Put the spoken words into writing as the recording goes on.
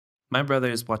My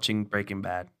brother is watching Breaking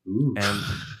Bad, Ooh.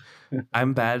 and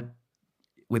I'm bad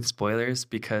with spoilers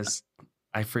because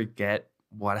I forget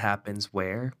what happens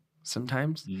where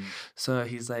sometimes. Mm. So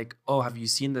he's like, "Oh, have you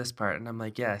seen this part?" And I'm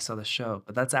like, "Yeah, I saw the show,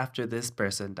 but that's after this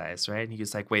person dies, right?" And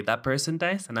he's like, "Wait, that person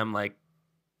dies?" And I'm like,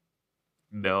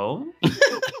 "No."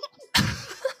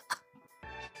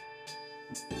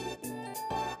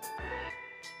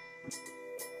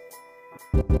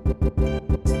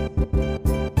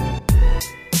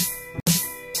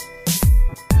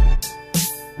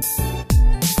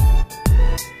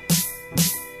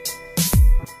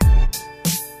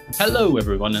 Hello,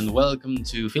 everyone, and welcome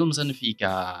to Films and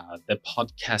Fika, the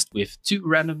podcast with two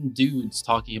random dudes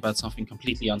talking about something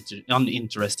completely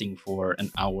uninteresting for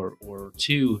an hour or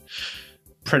two,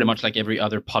 pretty much like every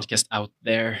other podcast out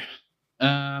there.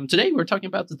 Today, we're talking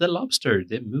about The Lobster,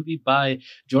 the movie by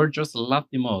Georgios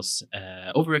Lanthimos,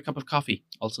 over a cup of coffee,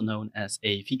 also known as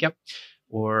a fika,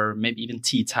 or maybe even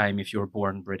tea time if you're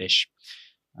born British.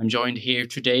 I'm joined here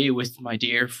today with my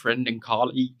dear friend and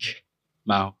colleague,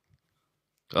 Mao.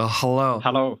 Oh, hello.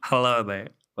 Hello. Hello there.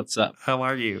 What's up? How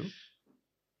are you?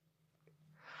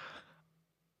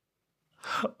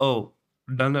 Oh,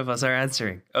 none of us are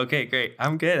answering. Okay, great.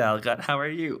 I'm good, Algot. How are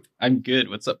you? I'm good.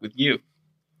 What's up with you?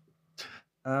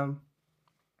 I've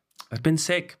been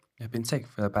sick. I've been sick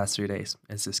for the past 3 days.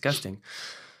 It's disgusting.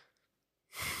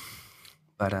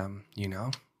 But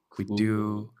we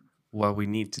do what we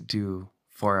need to do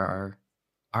for our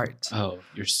art. Oh,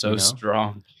 you're so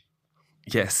strong.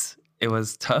 Yes, it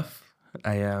was tough.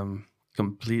 I am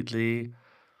completely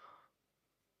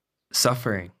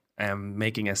suffering. I am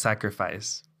making a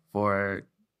sacrifice for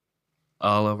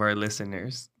all of our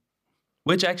listeners,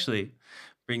 which actually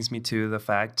brings me to the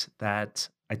fact that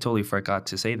I totally forgot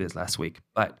to say this last week,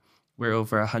 but we're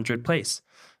over 100 plays.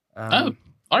 Are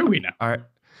we now?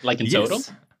 Like in total?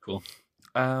 Cool.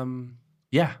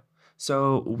 Yeah.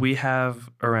 So we have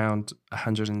around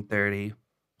 130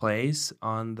 plays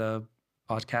on the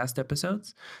podcast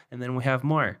episodes, and then we have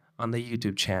more on the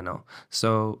YouTube channel.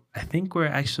 So I think we're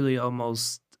actually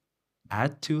almost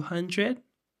at 200,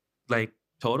 like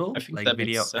total, like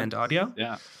video and audio.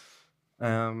 Yeah.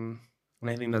 And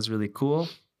I think that's really cool.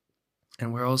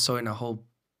 And we're also in a whole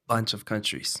bunch of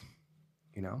countries,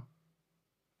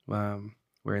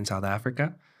 We're in South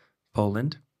Africa,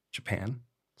 Poland, Japan,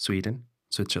 Sweden,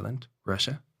 Switzerland,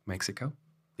 Russia, Mexico,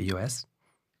 the US,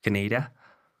 Canada,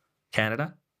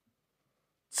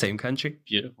 same country.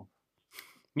 Beautiful.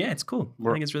 Yeah, it's cool.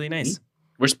 I think it's really nice.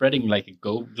 We're spreading like a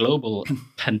global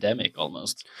pandemic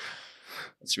almost.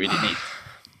 It's really neat.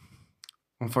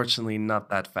 Unfortunately, not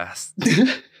that fast.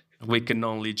 We can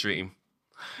only dream.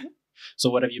 So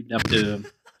what have you been up to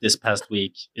this past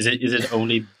week? Is it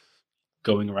only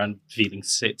going around feeling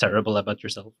terrible about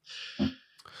yourself?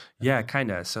 Yeah,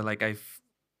 kind of. So like I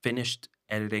finished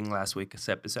editing last week's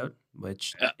episode,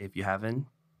 which if you haven't,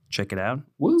 check it out.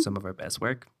 Woo. Some of our best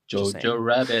work. Jojo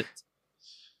Rabbit.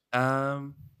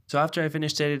 So after I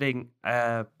finished editing,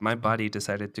 my body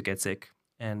decided to get sick,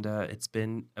 and it's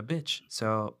been a bitch.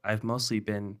 So I've mostly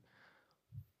been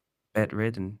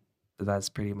bedridden, but that's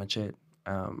pretty much it.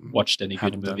 Watched any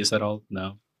good movies at all?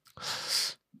 No.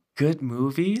 Good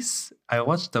movies? I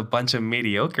watched a bunch of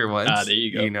mediocre ones. There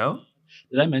you go.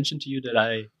 Did I mention to you that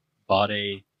I bought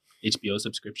a HBO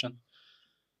subscription?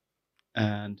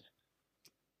 And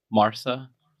Martha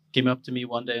came up to me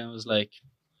one day and was like,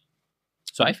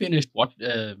 "So I finished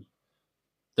The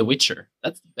Witcher.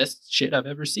 That's the best shit I've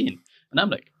ever seen." And I'm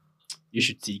like, "You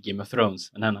should see Game of Thrones."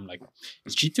 And then I'm like,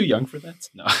 "Is she too young for that?"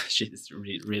 No,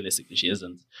 realistically, she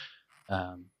isn't.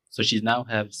 So she's now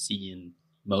have seen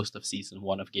most of season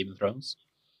 1 of Game of Thrones.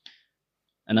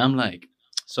 And I'm like,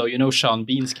 "So you know Sean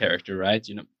Bean's character, right?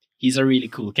 He's a really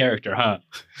cool character, huh?"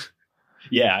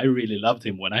 Yeah, I really loved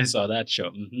him when I saw that show.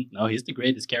 Mm-hmm. No, he's the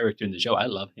greatest character in the show. I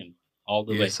love him all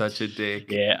the way. You're such a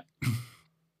dick. Yeah.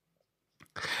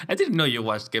 I didn't know you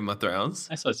watched Game of Thrones.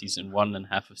 I saw season 1 and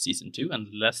half of season 2 and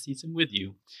the last season with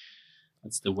you.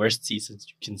 That's the worst seasons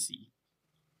you can see.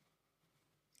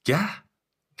 Yeah,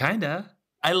 kinda.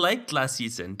 I liked last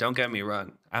season. Don't get me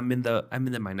wrong. I'm in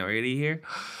the minority here.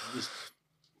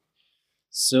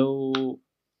 So,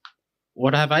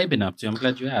 what have I been up to? I'm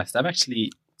glad you asked. I've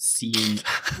actually seen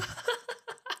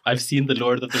the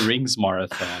Lord of the Rings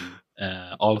marathon,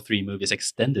 all 3 movies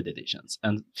extended editions,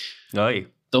 and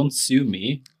don't sue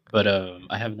me, but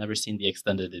I have never seen the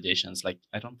extended editions. Like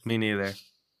Me neither.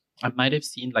 I might have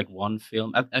seen like one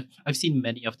film. I've seen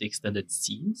many of the extended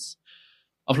scenes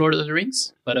of Lord of the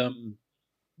Rings, but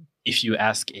if you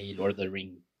ask a Lord of the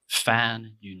Ring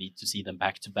fan, you need to see them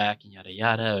back to back and yada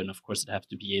yada, and of course it have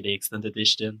to be the extended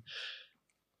edition.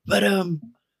 But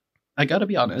I gotta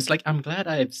be honest. Like, I'm glad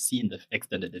I've seen the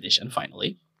extended edition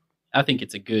finally. I think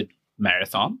it's a good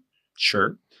marathon,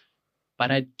 sure, but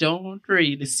I don't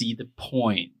really see the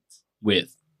point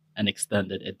with an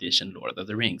extended edition Lord of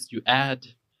the Rings. You add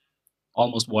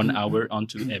almost 1 hour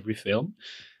onto every film,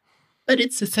 but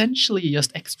it's essentially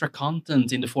just extra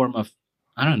content in the form of,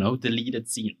 I don't know, deleted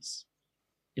scenes.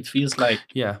 It feels like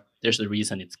Yeah. there's a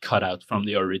reason it's cut out from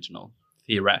the original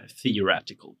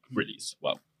theoretical release.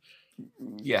 Well,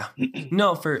 Yeah.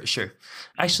 No, for sure.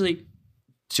 Actually,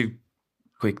 two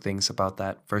quick things about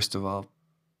that. First of all,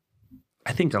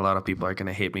 I think a lot of people are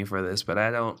going to hate me for this, but I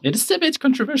don't. it is a bit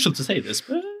controversial to say this,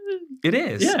 but It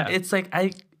is. Yeah. It's like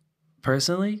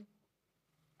personally,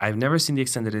 I've never seen the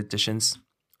extended editions.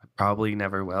 I probably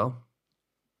never will.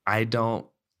 I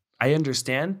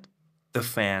understand the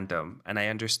fandom and I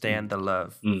understand the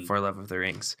love for Lord of the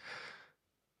Rings.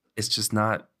 It's just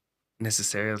not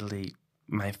necessarily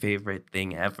my favorite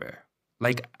thing ever.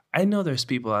 Like, I know there's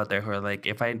people out there who are like,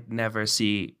 if I never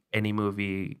see any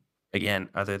movie again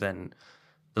other than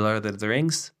The Lord of the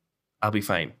Rings, I'll be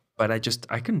fine. But I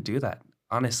couldn't do that.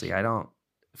 Honestly, I don't.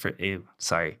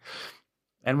 Sorry.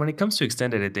 And when it comes to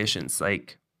extended editions,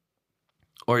 like,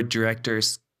 or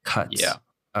director's cuts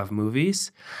of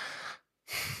movies,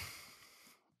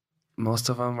 most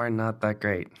of them are not that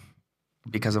great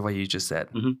because of what you just said.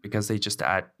 Because they just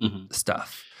add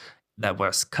stuff that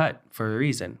was cut for a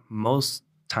reason. Most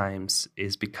times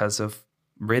is because of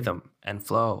rhythm and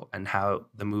flow and how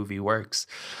the movie works.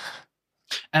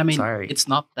 I mean, it's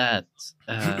not that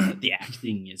the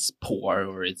acting is poor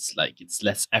or it's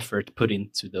less effort put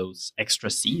into those extra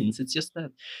scenes. It's just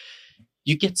that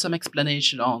you get some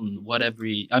explanation on whatever.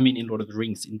 In Lord of the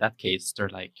Rings, in that case, they're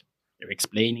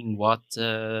explaining what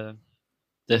the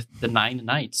 9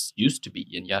 Knights used to be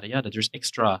and yada yada. There's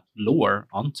extra lore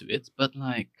onto it, but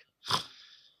like,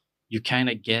 you kind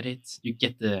of get it. You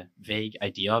get the vague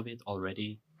idea of it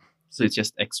already, so it's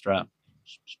just extra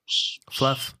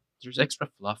fluff. There's extra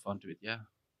fluff onto it,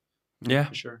 yeah,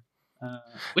 for sure.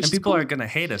 And people are gonna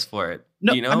hate us for it.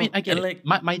 No, you know? I mean, I get it. Like,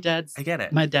 my dad's. I get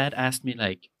it. My dad asked me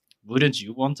like, "Wouldn't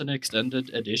you want an extended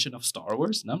edition of Star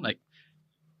Wars?" And I'm like,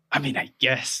 I mean, I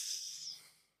guess,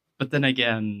 but then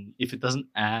again, if it doesn't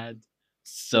add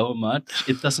so much,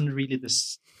 it doesn't really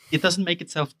it doesn't make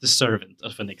itself deserving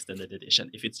of an extended edition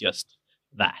if it's just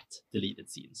that deleted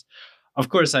scenes. Of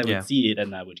course, I would see it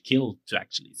and I would kill to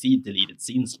actually see deleted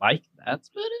scenes like that.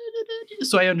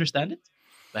 So I understand it,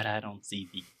 but I don't see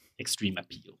the extreme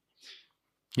appeal.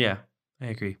 Yeah, I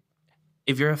agree.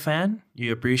 If you're a fan,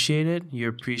 you appreciate it. You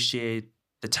appreciate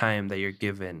the time that you're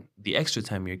given, the extra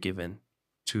time you're given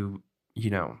to,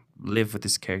 live with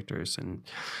these characters and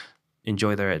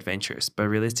enjoy their adventures. But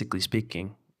realistically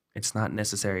speaking, it's not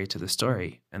necessary to the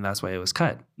story. And that's why it was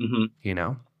cut,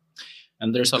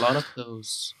 And there's a lot of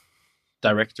those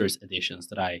director's editions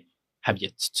that I have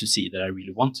yet to see that I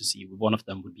really want to see. One of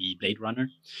them would be Blade Runner.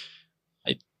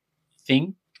 I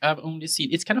think I've only seen.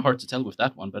 It's kind of hard to tell with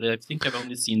that one, but I think I've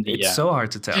only seen the. It's so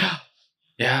hard to tell.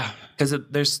 Yeah, because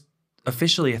there's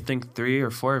officially, I think, 3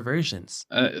 or 4 versions.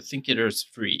 I think there's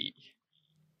 3.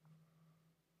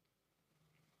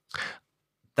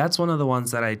 That's one of the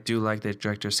ones that I do like the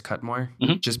director's cut more,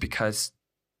 just because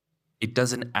it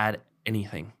doesn't add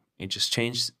anything. It just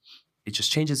changes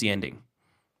the ending.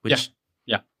 Which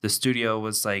the studio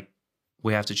was like,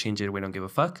 we have to change it. We don't give a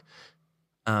fuck.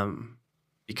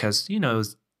 Because, it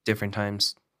was different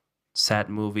times. Sad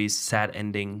movies, sad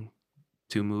ending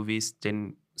to movies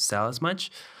didn't sell as much.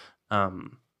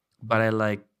 But I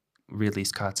like Ridley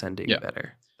Scott's ending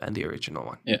better than the original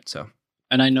one. Yeah. So,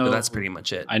 and I know that's pretty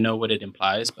much it. I know what it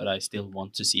implies, but I still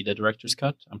want to see the director's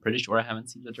cut. I'm pretty sure I haven't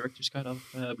seen the director's cut of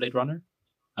Blade Runner.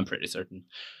 I'm pretty certain.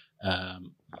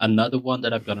 Another one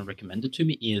that I've gotten recommended to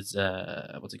me is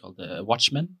what's it called, the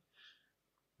Watchmen,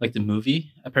 like the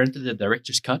movie. Apparently, the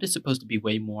director's cut is supposed to be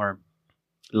way more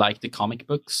like the comic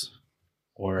books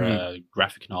or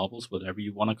graphic novels, whatever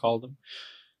you want to call them.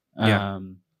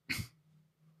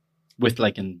 With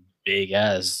like a big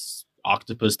ass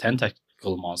octopus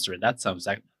tentacle monster, and that sounds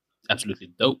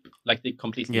absolutely dope. Like they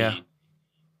completely.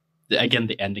 Again,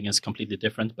 the ending is completely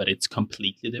different, but it's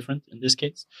completely different in this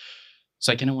case.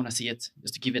 So I kind of want to see it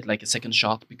just to give it like a second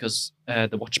shot, because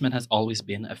The Watchmen has always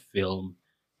been a film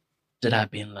that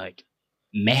I've been like,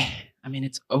 meh. I mean,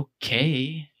 it's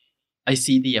okay. I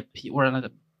see the appeal, or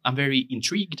I'm very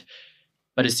intrigued,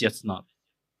 but it's just not.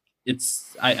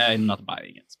 I'm not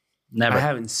buying it. Never. I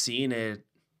haven't seen it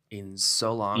in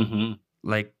so long.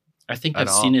 Like, I think I've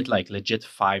seen it like legit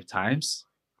 5 times.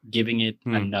 Giving it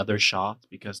another shot,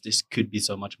 because this could be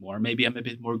so much more. Maybe I'm a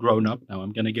bit more grown up now.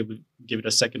 I'm gonna give it a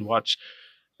second watch,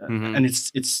 and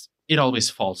it's it always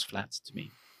falls flat to me.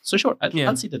 So sure, Yeah.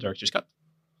 I'll see the director's cut.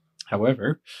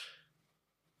 However,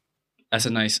 as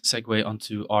a nice segue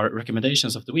onto our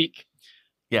recommendations of the week,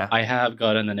 Yeah. I have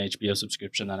gotten an HBO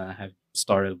subscription and I have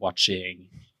started watching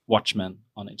Watchmen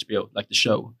on HBO, like the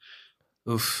show,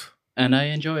 Oof. and I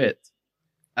enjoy it.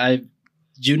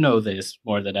 You know this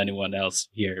more than anyone else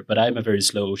here, but I'm a very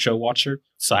slow show watcher,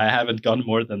 so I haven't gone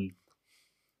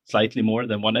slightly more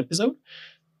than one episode.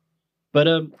 But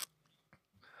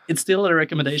it's still a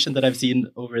recommendation that I've seen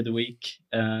over the week,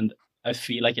 and I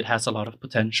feel like it has a lot of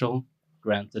potential.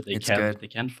 Granted, It's good. they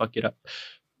can't fuck it up,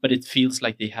 but it feels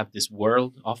like they have this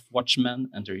world of Watchmen,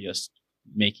 and they're just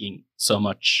making so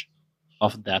much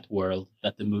of that world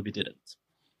that the movie didn't.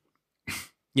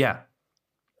 Yeah.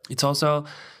 It's also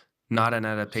not an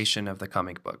adaptation of the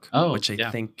comic book, Oh, which I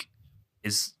yeah. think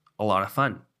is a lot of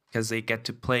fun because they get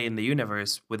to play in the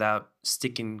universe without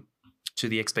sticking to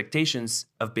the expectations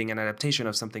of being an adaptation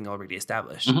of something already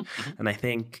established. Mhm, mhm. And I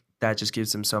think that just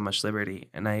gives them so much liberty.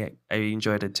 And I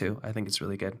enjoyed it too. I think it's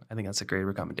really good. I think that's a great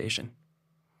recommendation.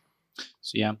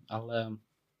 So yeah,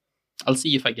 I'll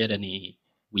see if I get any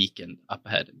weekend up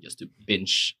ahead just to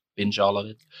binge all of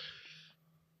it.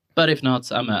 But if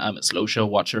not, I'm a slow show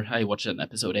watcher. I watch an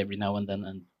episode every now and then,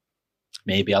 and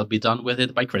maybe I'll be done with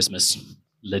it by Christmas.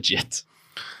 Legit.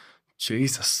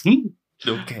 Jesus.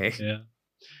 Okay. Yeah.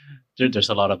 There's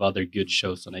a lot of other good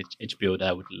shows on HBO that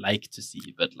I would like to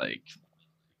see, but like,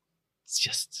 it's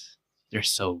just they're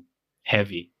so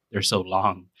heavy. They're so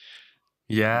long.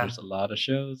 Yeah. There's a lot of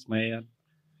shows, man.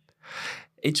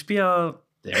 HBO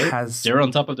has. They're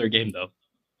on top of their game, though.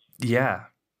 Yeah.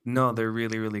 No, they're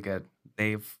really, really good.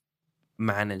 They've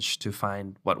managed to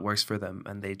find what works for them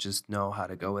and they just know how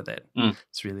to go with it. Mm.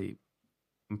 It's really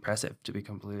impressive, to be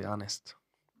completely honest.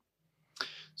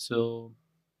 So,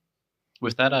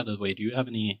 with that out of the way, do you have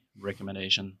any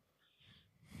recommendation?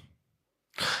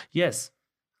 Yes.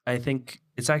 I think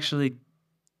it's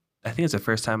the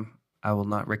first time I will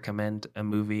not recommend a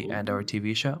movie and or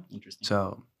TV show. Interesting.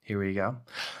 So here we go.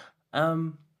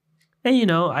 And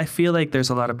I feel like there's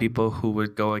a lot of people who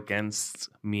would go against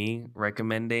me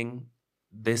recommending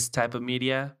this type of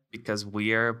media because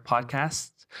we are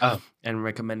podcasts. Oh. And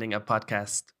recommending a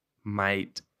podcast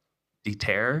might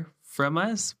deter from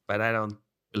us, but I don't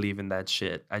believe in that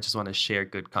shit. I just want to share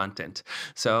good content.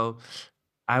 So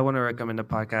I want to recommend a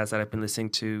podcast that I've been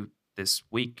listening to this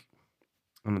week,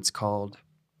 and it's called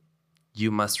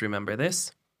You Must Remember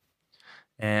This.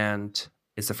 And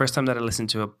it's the first time that I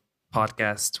listened to a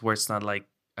podcast where it's not like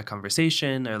a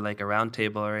conversation or like a round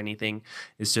table or anything.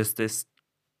 It's just this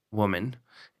woman,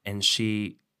 and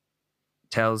she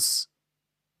tells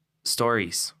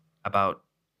stories about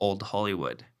old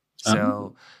Hollywood.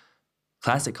 So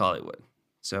classic Hollywood.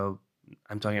 So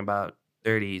I'm talking about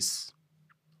 30s,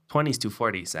 20s to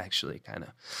 40s, actually, kind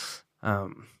of.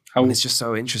 And it's just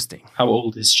so interesting. How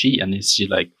old is she? And is she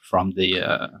like from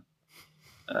the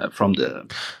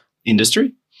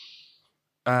industry?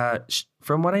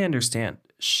 From what I understand,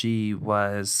 she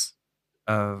was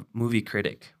a movie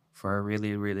critic for a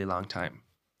really, really long time.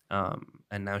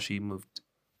 And now she moved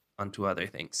on to other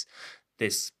things.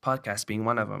 This podcast being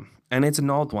one of them. And it's an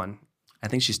old one. I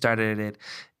think she started it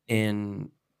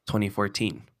in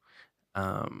 2014.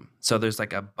 So there's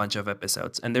like a bunch of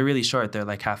episodes. And they're really short. They're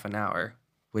like half an hour,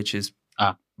 which is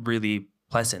really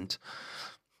pleasant.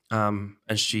 And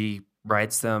she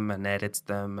writes them and edits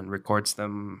them and records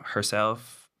them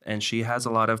herself. And she has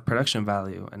a lot of production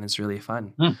value, and it's really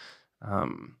fun.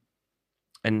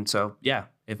 And so, yeah,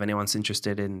 if anyone's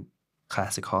interested in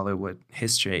classic Hollywood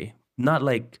history, not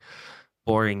like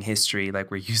boring history like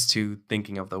we're used to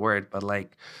thinking of the word, but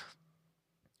like,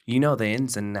 the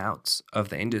ins and outs of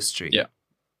the industry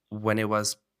when it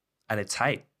was at its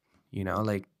height,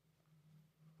 like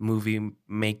movie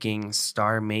making,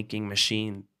 star making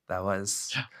machine that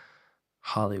was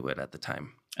Hollywood at the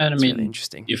time. And it's I mean, really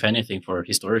interesting. If anything, for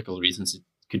historical reasons, it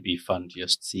could be fun to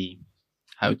just see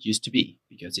how it used to be,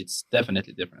 because it's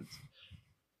definitely different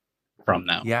from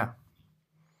now.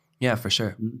 Yeah, for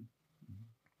sure.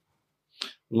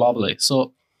 Lovely.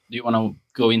 So do you want to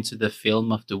go into the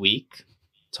film of the week?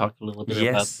 Talk a little bit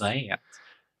about that.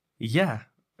 Yeah.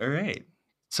 All right.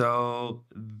 So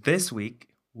this week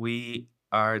we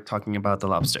are talking about The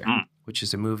Lobster, which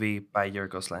is a movie by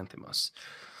Yorgos Lanthimos.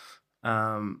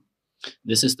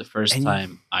 This is the first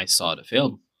time I saw the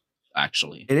film,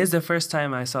 actually. It is the first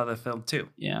time I saw the film too.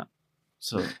 Yeah.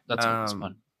 So that's always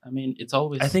fun. I mean, it's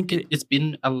always... I think it's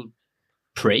been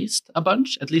praised a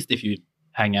bunch, at least if you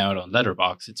hang out on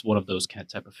Letterboxd. It's one of those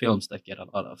type of films that get a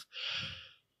lot of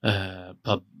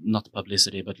not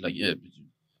publicity, but like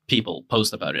people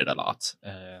post about it a lot.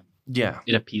 Yeah.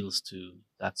 it appeals to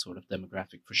that sort of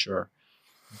demographic for sure.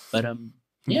 But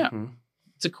yeah, Mhm.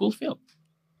 it's a cool film.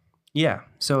 Yeah.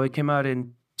 So it came out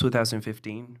in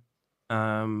 2015.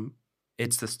 Um,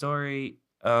 it's the story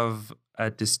of a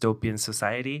dystopian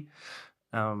society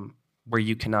where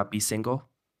you cannot be single.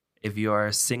 If you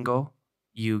are single,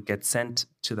 you get sent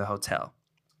to the hotel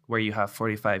where you have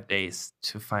 45 days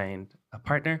to find a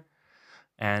partner.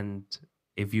 And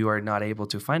if you are not able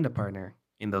to find a partner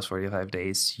in those 45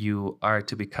 days, you are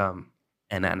to become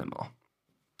an animal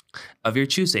of your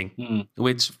choosing, Hmm.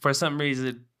 which for some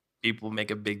reason people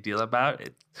make a big deal about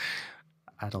it.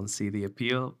 I don't see the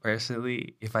appeal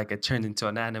personally. If I get turned into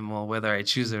an animal, whether I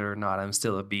choose it or not, I'm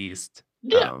still a beast.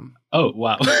 Yeah. Oh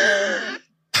wow.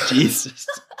 Jesus.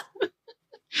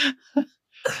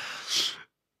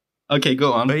 Okay,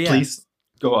 go on. But Please yes,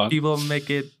 go on. people make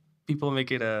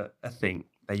it a thing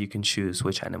that you can choose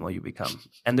which animal you become.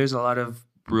 And there's a lot of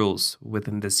rules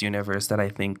within this universe that I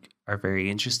think are very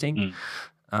interesting.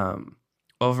 Mm.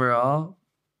 Overall,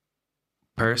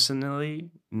 personally,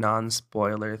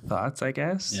 non-spoiler thoughts, I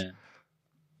guess. Yeah.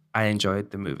 I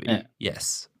enjoyed the movie. Yeah.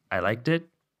 Yes, I liked it.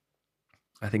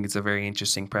 I think it's a very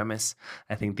interesting premise.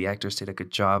 I think the actors did a good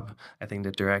job. I think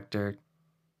the director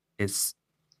is,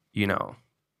 you know,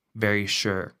 very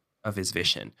sure of his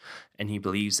vision and he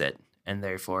believes it. And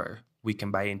therefore, we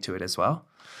can buy into it as well.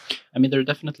 I mean, they're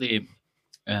definitely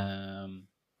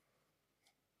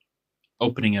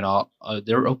opening it up.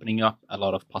 They're opening up a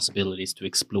lot of possibilities to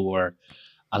explore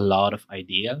a lot of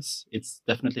ideas. It's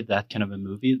definitely that kind of a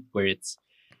movie where it's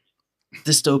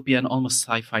dystopian, almost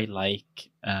sci-fi like,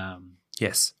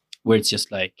 Yes. where it's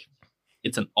just like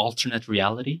it's an alternate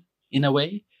reality in a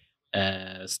way.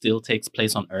 Still takes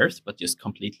place on Earth, but just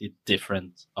completely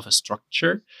different of a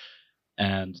structure.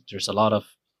 And there's a lot of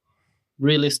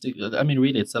realistic. I mean,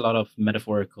 really, it's a lot of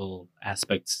metaphorical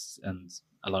aspects and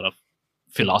a lot of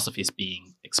philosophies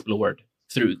being explored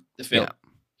through the film.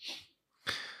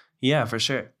 Yeah. Yeah, for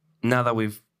sure. Now that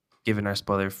we've given our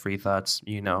spoiler free thoughts,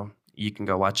 you can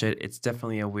go watch it. It's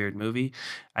definitely a weird movie.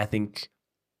 I think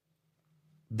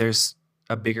there's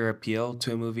a bigger appeal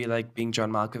to a movie like Being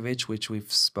John Malkovich, which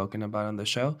we've spoken about on the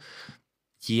show.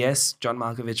 Yes, John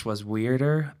Malkovich was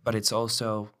weirder, but it's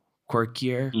also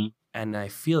quirkier, Mm. and I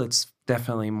feel it's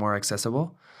definitely more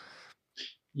accessible.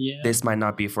 Yeah, This might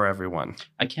not be for everyone.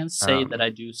 I can say that I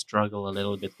do struggle a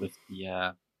little bit with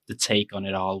the take on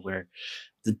it all, where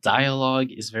the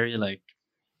dialogue is very like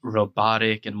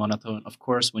robotic and monotone. Of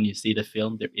course, when you see the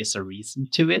film, there is a reason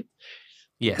to it.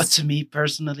 But Yes. to me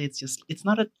personally, it's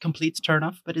not a complete turn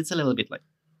off, but it's a little bit like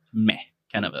meh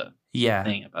kind of a Yeah,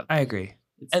 thing about. I agree.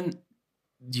 It's, And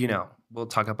we'll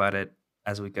talk about it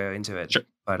as we go into it. Sure.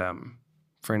 But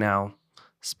for now,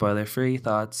 spoiler free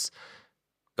thoughts.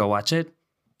 Go watch it.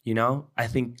 I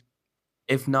think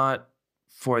if not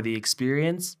for the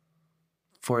experience,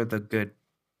 for the good,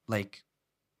 like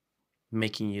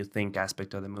making you think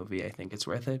aspect of the movie, I think it's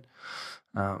worth it.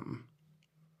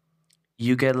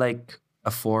 You get like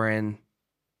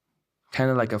kind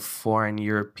of like a foreign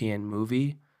European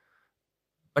movie,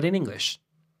 but in English.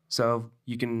 So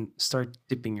you can start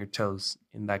dipping your toes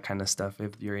in that kind of stuff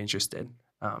if you're interested.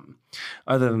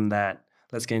 Other than that,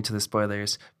 let's get into the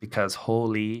spoilers because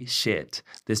holy shit,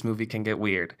 this movie can get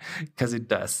weird because it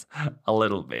does a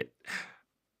little bit.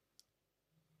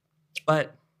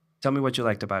 But tell me what you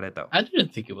liked about it, though. I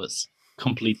didn't think it was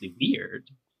completely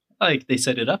weird. Like they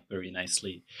set it up very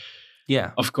nicely.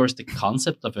 Yeah. Of course, the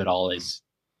concept of it all is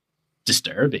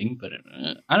disturbing, but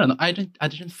I don't know. I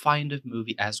didn't find the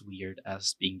movie as weird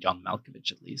as Being John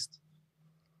Malkovich, at least.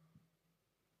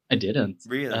 I didn't.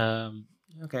 Really?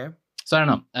 Okay. So I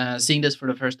don't know. Seeing this for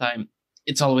the first time,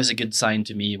 it's always a good sign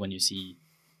to me when you see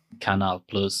Canal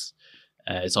Plus.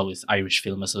 It's always Irish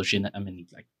Film Association. I mean,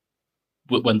 like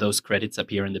when those credits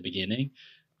appear in the beginning,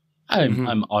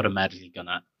 I'm automatically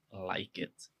gonna like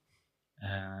it.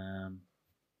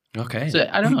 Okay. So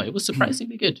I don't know. It was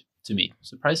surprisingly good to me.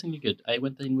 Surprisingly good. I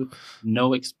went in with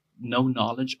no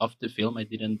knowledge of the film.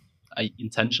 I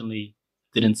intentionally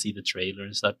didn't see the trailer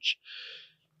and such.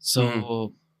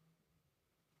 So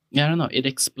yeah, I don't know. It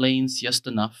explains just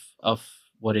enough of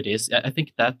what it is. I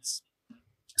think that's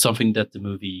something that the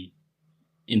movie,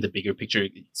 in the bigger picture,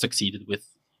 succeeded with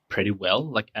pretty well.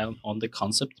 Like on the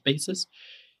concept basis,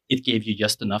 it gave you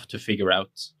just enough to figure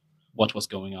out what was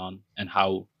going on and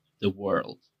how the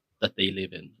world that they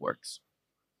live in works.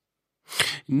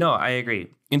 No, I agree.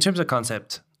 In terms of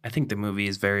concept, I think the movie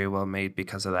is very well made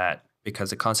because of that.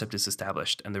 Because the concept is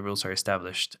established and the rules are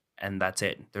established, and that's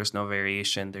it. There's no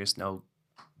variation. There's no,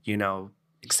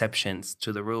 exceptions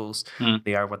to the rules.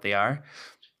 They are what they are.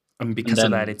 And And because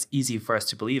of that, then it's easy for us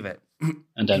to believe it.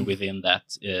 and then within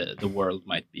that, the world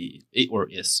might be or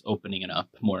is opening it up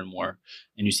more and more,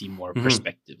 and you see more Mhm.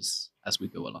 perspectives as we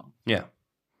go along. Yeah.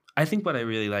 I think what I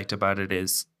really liked about it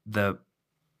is the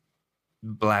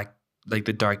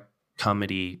the dark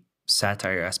comedy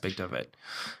satire aspect of it.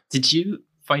 Did you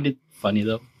find it funny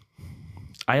though?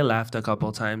 I laughed a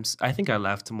couple times. I think I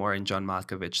laughed more in John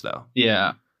Malkovich, though.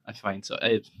 Yeah, I find so.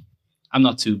 I'm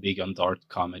not too big on dark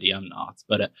comedy. I'm not,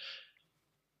 but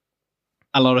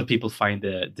a lot of people find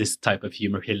this type of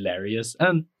humor hilarious,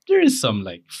 and there is some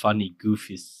like funny,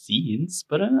 goofy scenes.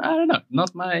 But I don't know,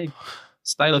 not my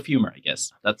style of humor. I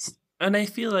guess that's And I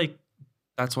feel like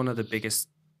that's one of the biggest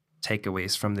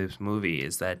takeaways from this movie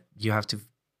is that you have to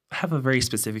have a very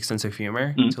specific sense of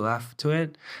humor to laugh to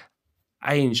it.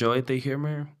 I enjoyed the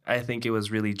humor. I think it was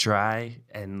really dry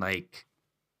and like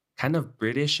kind of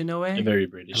British in a way. very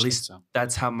British. At least so.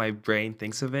 that's how my brain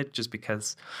thinks of it, just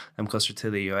because I'm closer to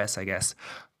the US, I guess.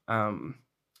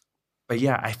 But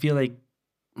yeah, I feel like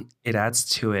it adds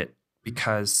to it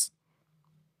because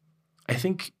I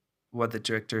think what the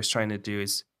director is trying to do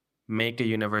is make a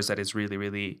universe that is really,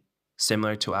 really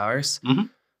similar to ours. Mhm.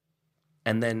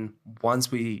 And then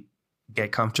once we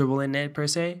get comfortable in it, per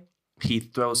se, he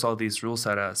throws all these rules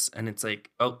at us. And it's like,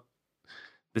 oh,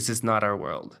 this is not our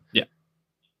world. Yeah.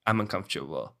 I'm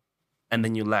uncomfortable. And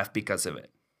then you laugh because of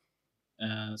it.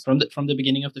 From the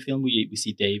beginning of the film, we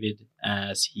see David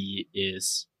as he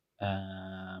is.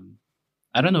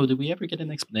 I don't know. Did we ever get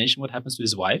an explanation what happens to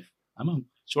his wife? I'm not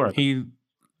sure. She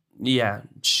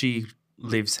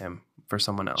leaves him for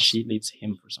someone else. She leaves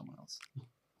him for someone else.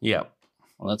 Yeah.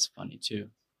 Well, that's funny too.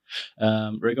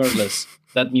 Regardless,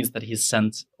 that means that he's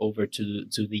sent over to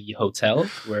the hotel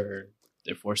where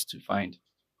they're forced to find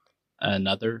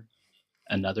another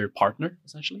partner,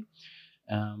 essentially.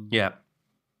 Yeah.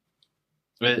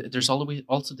 There's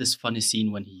also this funny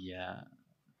scene when he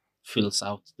fills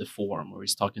out the form, or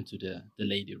he's talking to the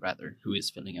lady rather, who is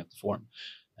filling out the form,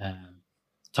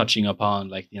 touching upon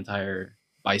like the entire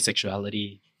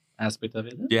bisexuality aspect of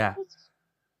it. Yeah.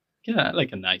 Yeah,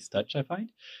 like a nice touch, I find.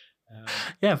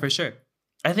 Yeah, for sure.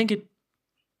 I think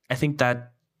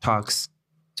that talks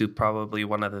to probably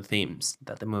one of the themes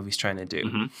that the movie's trying to do.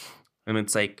 Mm-hmm. And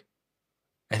it's like,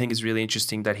 I think it's really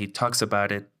interesting that he talks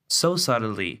about it so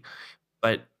subtly,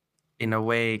 but in a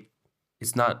way,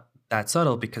 it's not that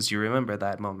subtle because you remember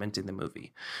that moment in the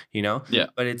movie, you know? Yeah.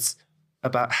 But it's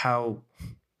about how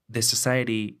the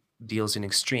society deals in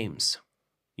extremes,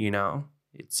 you know?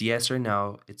 It's yes or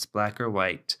no, it's black or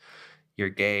white, you're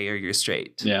gay or you're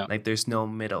straight. Yeah. Like there's no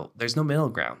middle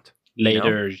ground.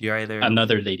 Later, you're either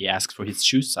another lady asks for his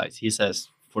shoe size. He says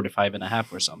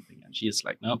 45.5 or something. And she's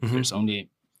like, no, there's only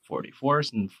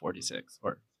 44s and 46,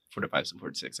 or 45s and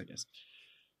 46, I guess.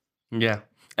 Yeah.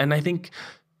 And I think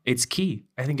it's key.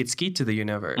 I think it's key to the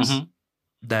universe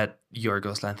that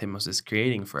Yorgos Lanthimos is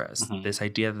creating for us. This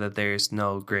idea that there is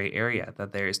no gray area,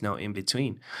 that there is no in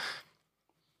between.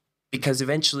 Because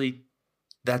eventually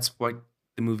that's what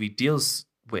the movie deals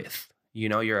with. You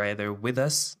know, you're either with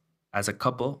us as a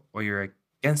couple or you're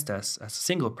against us as a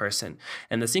single person.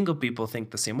 And the single people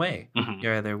think the same way.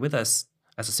 You're either with us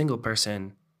as a single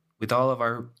person with all of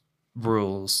our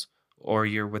rules, or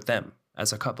you're with them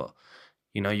as a couple.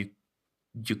 You know,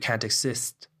 you can't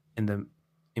exist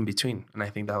in between. And I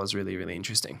think that was really, really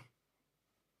interesting.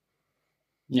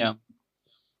 Yeah.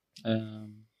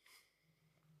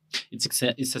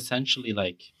 It's essentially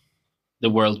like the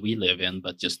world we live in,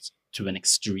 but just to an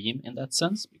extreme in that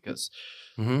sense, because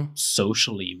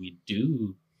socially we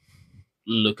do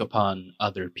look upon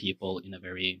other people in a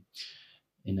very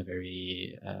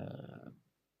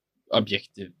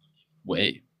objective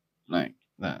way, like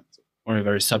that, or a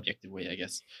very subjective way, I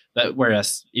guess. That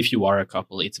whereas if you are a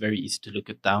couple, it's very easy to look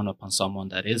down upon someone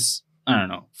that is, I don't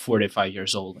know, 45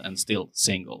 years old and still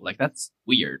single. Like that's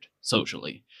weird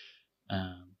socially.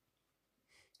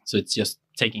 So it's just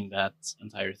taking that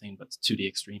entire thing, but to the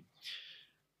extreme.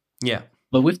 Yeah.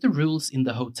 But with the rules in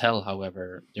the hotel,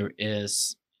 however, there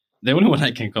is the only one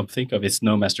I can think of is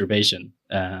no masturbation.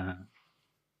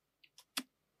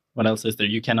 What else is there?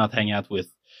 You cannot hang out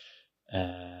with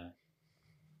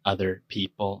other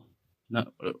people, no,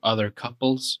 other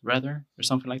couples rather, or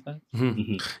something like that.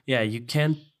 Yeah, you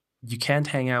can't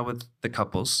hang out with the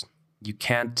couples. You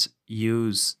can't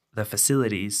use the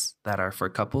facilities that are for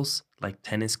couples, like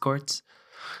tennis courts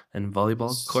and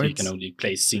volleyball courts. So you can only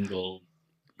play single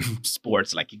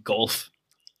sports like golf.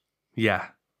 Yeah.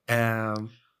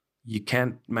 You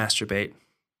can't masturbate.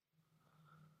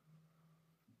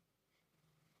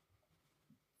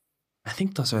 I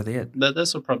think those are it.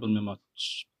 That's probably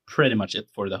pretty much it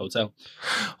for the hotel.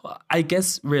 Well, I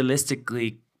guess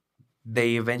realistically,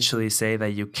 they eventually say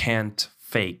that you can't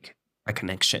fake a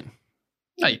connection.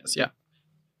 Yes, yeah.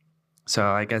 So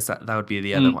I guess that would be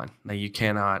the other Mm. one. Like you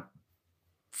cannot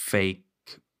fake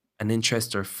an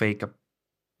interest or fake a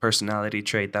personality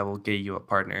trait that will get you a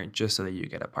partner just so that you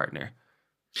get a partner.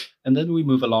 And then we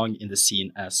move along in the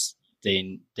scene as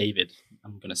David.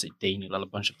 I'm gonna say Daniel a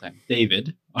bunch of times.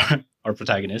 David, our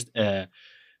protagonist,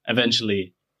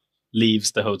 eventually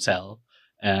leaves the hotel,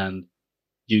 and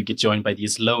you get joined by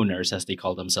these loners, as they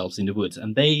call themselves, in the woods,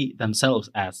 and they themselves,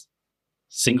 as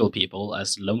single people,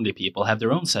 as lonely people, have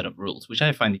their own set of rules, which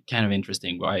I find kind of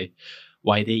interesting.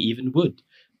 Why they even would.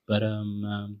 But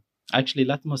actually,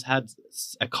 Latmos had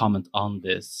a comment on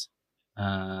this.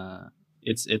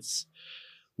 It's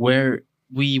where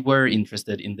we were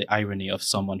interested in the irony of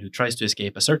someone who tries to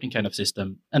escape a certain kind of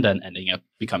system and then ending up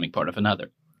becoming part of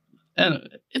another. And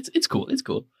it's cool. It's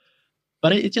cool.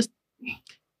 But it just,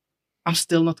 I'm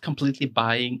still not completely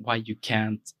buying why you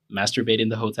can't masturbate in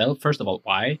the hotel. First of all,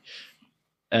 why?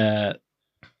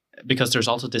 Because there's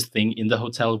also this thing in the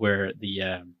hotel where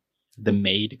the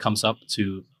maid comes up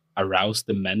to arouse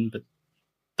the men, but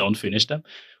don't finish them,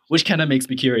 which kind of makes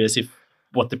me curious if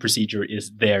what the procedure is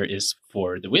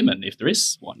for the women, if there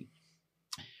is one.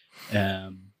 I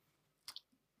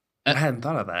hadn't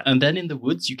thought of that. And then in the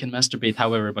woods, you can masturbate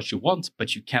however much you want,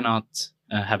 but you cannot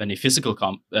have any physical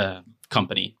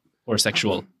company or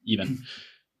sexual even.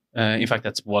 In fact,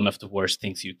 that's one of the worst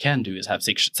things you can do, is have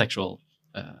sexual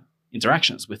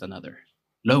interactions with another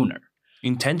loner.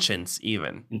 Intentions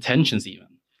even.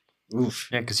 Oof.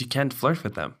 Yeah, because you can't flirt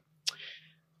with them.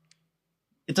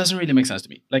 It doesn't really make sense to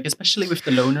me. Like, especially with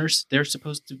the loners, they're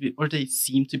supposed to be, or they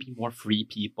seem to be more free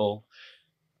people.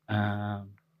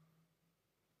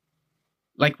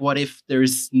 Like, what if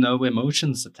there's no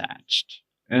emotions attached?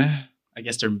 I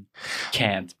guess there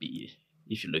can't be,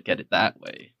 if you look at it that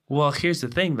way. Well, here's the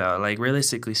thing, though. Like,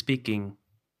 realistically speaking,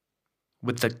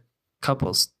 with the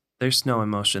couples, there's no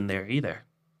emotion there either.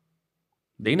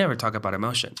 They never talk about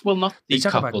emotion. Well, not the They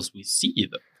talk about- couples we see,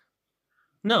 though.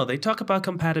 No, they talk about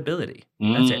compatibility.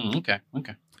 That's it.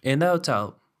 Okay. In the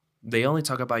hotel, they only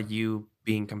talk about you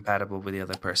being compatible with the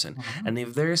other person. And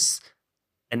if there's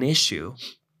an issue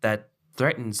that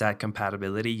threatens that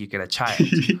compatibility, you get a child.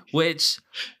 Which,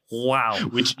 wow.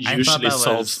 Which I thought usually that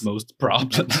solves was- most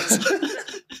problems.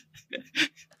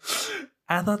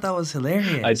 I thought that was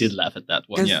hilarious. I did laugh at that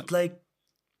one, Because, yeah. like,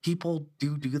 people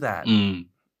do that. Mm.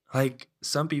 Like,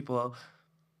 some people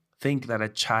think that a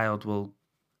child will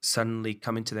suddenly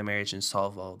come into their marriage and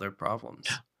solve all their problems.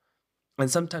 And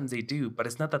sometimes they do, but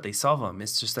it's not that they solve them.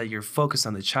 It's just that you're focused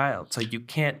on the child. So you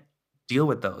can't deal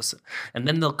with those. And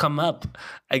then they'll come up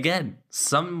again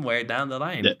somewhere down the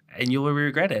line. Yeah. And you will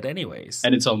regret it anyways.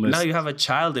 And it's almost... Now you have a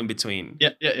child in between.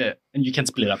 Yeah. And you can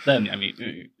split up then. I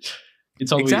mean,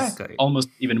 it's always Exactly. almost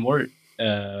even more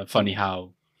funny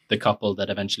how the couple that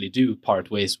eventually do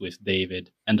part ways with David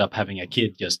end up having a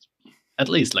kid just at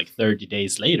least like 30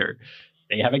 days later.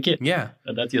 They have a kid. Yeah.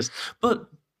 And that just... But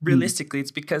realistically,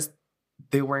 it's because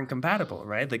they weren't compatible,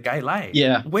 right? The guy lied.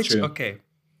 Yeah, Which, true. okay.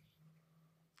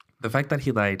 The fact that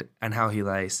he lied and how he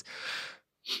lies.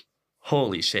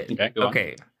 Holy shit. Okay, go on.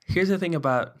 Okay. Here's the thing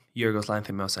about Yorgos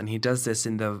Lanthimos, and he does this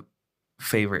in The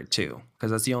Favorite too,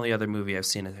 because that's the only other movie I've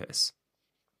seen of his.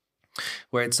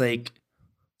 Where it's like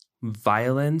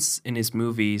violence in his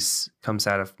movies comes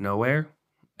out of nowhere,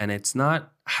 and it's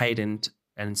not heightened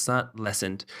and it's not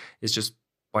lessened. It's just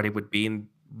what it would be in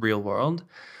real world.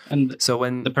 And So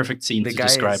when the perfect scene the to guy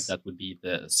describe is- that would be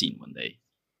the scene when they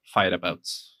fight about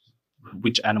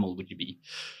which animal would you be.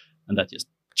 And that just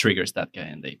triggers that guy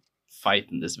and they fight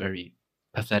in this very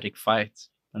pathetic fight.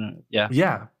 Yeah.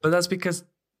 Yeah, but that's because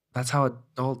that's how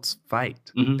adults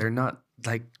fight. Mhm. They're not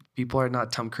like people are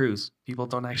not Tom Cruise. People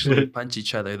don't actually punch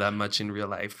each other that much in real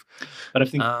life. But I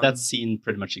think Um, that scene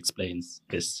pretty much explains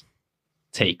his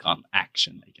take on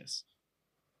action, I guess.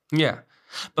 Yeah.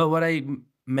 But what I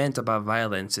meant about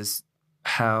violence is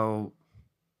how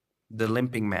the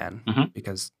limping man, Mhm.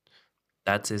 because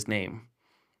that's his name,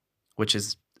 which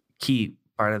is key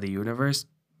part of the universe,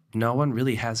 no one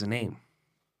really has a name.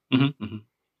 Mm-hmm.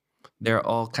 They're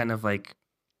all kind of like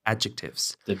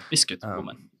adjectives. The biscuit Um,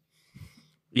 woman.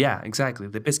 Yeah, exactly.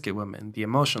 The biscuit woman, the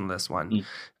emotionless one,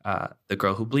 Mm. the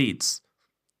girl who bleeds,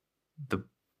 the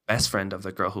best friend of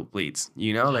the girl who bleeds,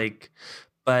 like,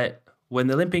 but when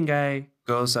the limping guy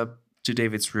goes up to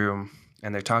David's room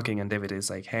and they're talking and David is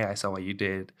like, hey, I saw what you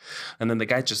did. And then the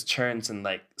guy just turns and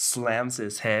like slams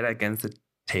his head against the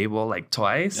table like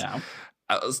twice. Yeah.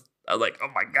 I was like, oh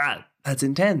my God, that's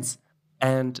intense.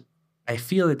 And I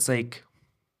feel it's like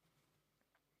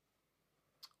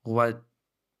what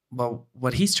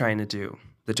what he's trying to do,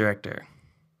 the director,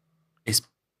 is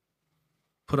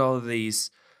put all of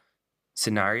these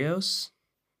scenarios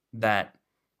that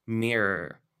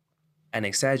mirror and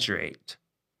exaggerate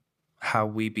how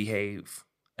we behave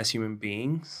as human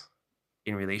beings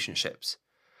in relationships.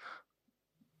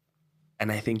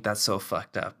 And I think that's so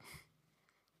fucked up.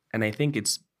 And I think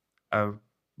it's a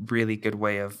really good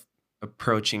way of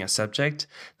approaching a subject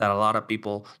that a lot of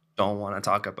people don't want to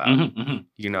talk about,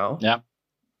 you know? Yeah.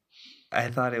 I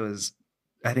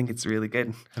think it's really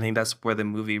good. I think that's where the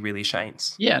movie really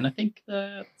shines. Yeah, and I think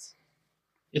that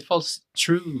it falls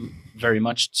true very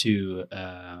much to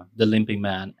the limping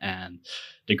man and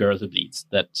the girl who bleeds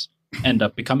that end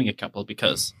up becoming a couple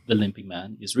because the limping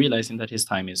man is realizing that his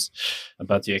time is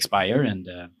about to expire, and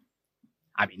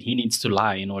he needs to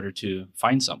lie in order to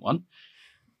find someone.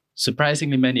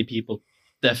 Surprisingly, many people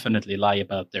definitely lie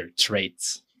about their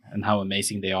traits and how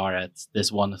amazing they are at this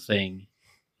one thing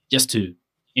just to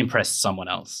impress someone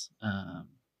else.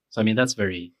 So that's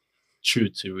very true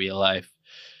to real life.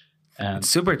 And it's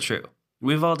super true.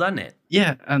 We've all done it.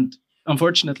 Yeah, and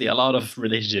unfortunately, a lot of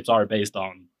relationships are based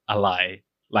on a lie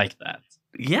like that.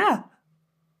 Yeah,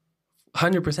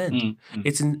 100%.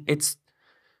 It's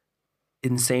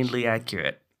insanely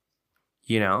accurate,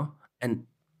 you know. And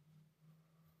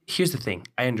here's the thing: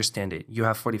 I understand it. You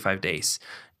have 45 days.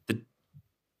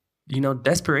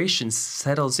 Desperation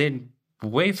settles in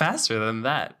way faster than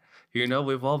that.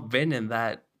 We've all been in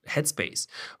that headspace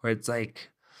where it's like,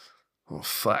 oh,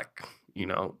 fuck,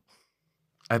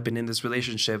 I've been in this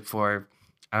relationship for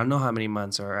I don't know how many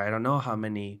months or I don't know how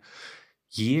many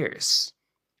years.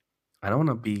 I don't want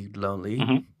to be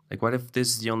lonely. Like, what if this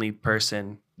is the only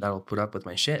person that'll put up with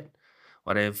my shit?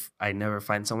 What if I never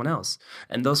find someone else?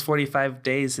 And those 45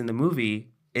 days in the movie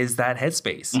is that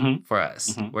headspace for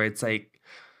us, where it's like,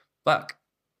 fuck,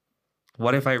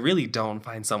 what if I really don't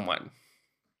find someone?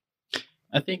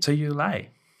 I think so. You lie.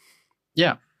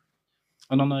 Yeah,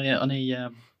 and on a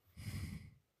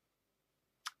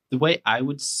the way I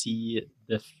would see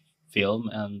the film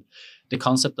and the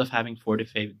concept of having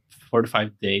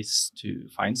 45 days to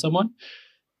find someone,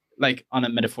 like on a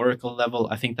metaphorical level,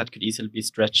 I think that could easily be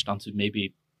stretched onto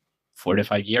maybe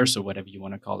 45 years or whatever you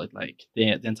want to call it. Like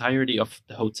the entirety of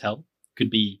the hotel could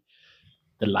be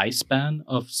the lifespan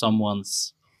of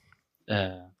someone's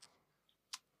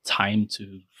time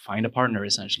to find a partner,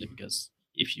 essentially, because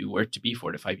if you were to be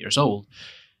 45 years old,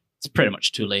 it's pretty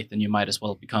much too late, and you might as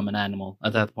well become an animal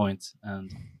at that point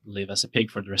and live as a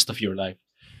pig for the rest of your life.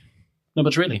 No,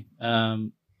 but really,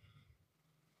 so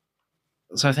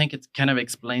I think it kind of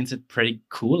explains it pretty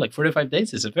cool. Like 45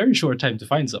 days is a very short time to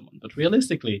find someone, but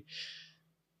realistically,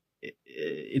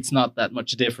 it's not that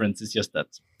much difference. It's just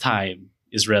that time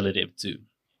is relative to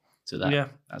that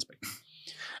aspect.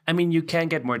 You can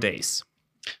get more days.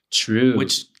 True.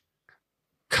 Which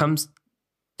comes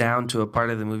down to a part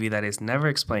of the movie that is never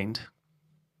explained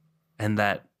and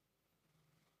that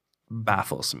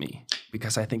baffles me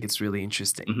because I think it's really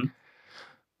interesting.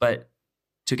 But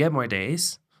to get more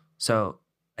days, so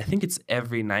I think it's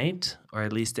every night or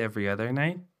at least every other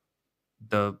night,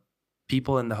 the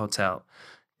people in the hotel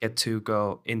get to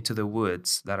go into the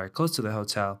woods that are close to the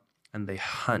hotel and they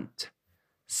hunt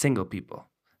single people.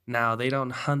 Now, they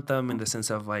don't hunt them in the sense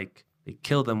of like they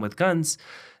kill them with guns.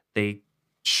 They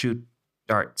shoot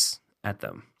darts at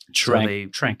them.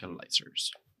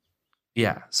 Tranquilizers.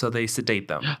 Yeah, so they sedate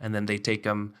them and then they take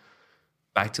them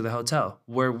back to the hotel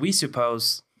where we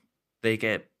suppose they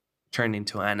get turned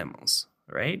into animals,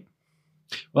 right?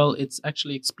 Well, it's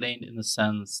actually explained in the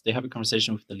sense they have a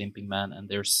conversation with the limping man, and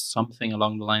there's something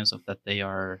along the lines of that they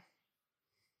are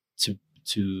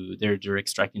they're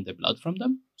extracting the blood from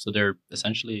them, so they're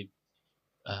essentially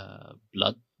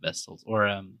blood vessels,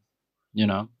 or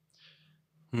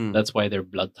that's why their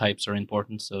blood types are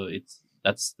important. So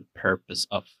that's the purpose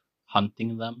of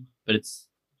hunting them, but it's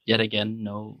yet again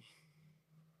no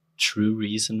true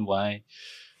reason why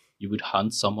you would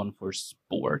hunt someone for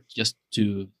sport just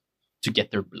to get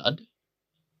their blood.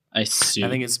 I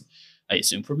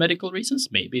assume for medical reasons.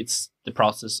 Maybe it's the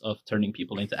process of turning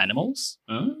people into animals.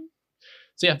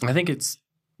 So yeah, I think it's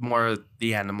more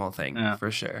the animal thing for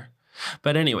sure.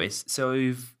 But anyways, so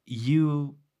if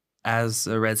you, as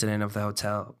a resident of the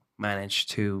hotel, manage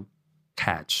to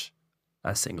catch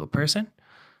a single person,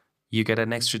 you get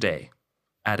an extra day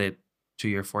added to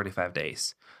your 45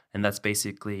 days. And that's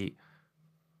basically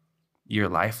your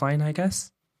lifeline, I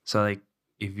guess. So like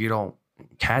if you don't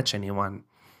catch anyone,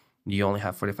 you only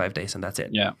have 45 days and that's it.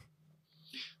 Yeah.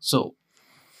 So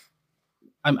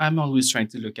I'm always trying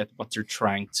to look at what they're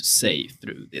trying to say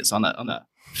through this on a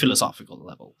philosophical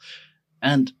level.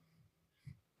 And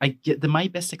I get my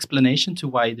best explanation to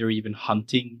why they're even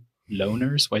hunting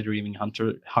loners, why they're even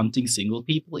hunting single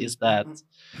people, is that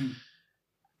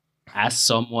as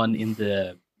someone in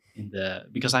the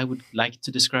because I would like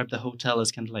to describe the hotel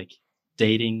as kind of like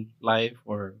dating life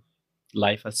or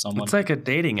life as someone. It's like a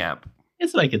dating app.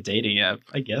 It's like a dating app,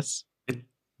 I guess.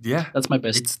 Yeah, that's my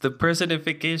best. It's the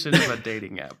personification of a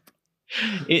dating app.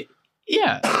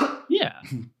 Yeah.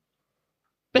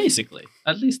 Basically,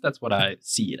 at least that's what I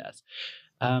see it as.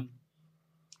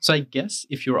 So I guess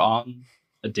if you're on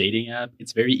a dating app,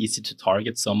 it's very easy to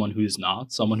target someone who's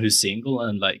not, someone who's single,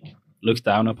 and like look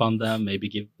down upon them, maybe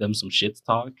give them some shit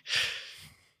talk.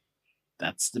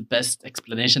 That's the best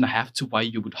explanation I have to why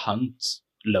you would hunt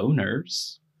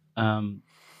loners.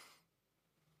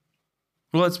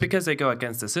 Well, it's because they go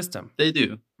against the system. They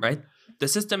do. Right? The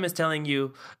system is telling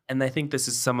you, and I think this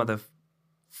is some of the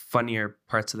funnier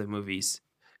parts of the movies,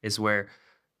 is where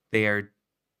they are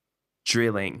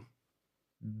drilling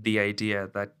the idea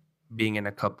that being in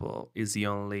a couple is the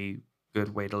only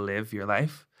good way to live your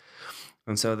life.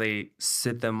 And so they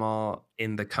sit them all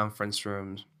in the conference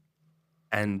rooms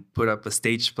and put up a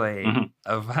stage play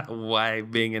of why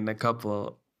being in a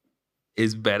couple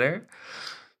is better.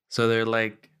 So they're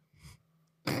like,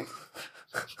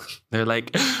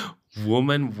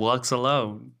 woman walks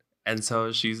alone. And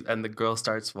so and the girl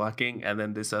starts walking, and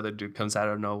then this other dude comes out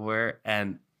of nowhere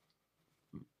and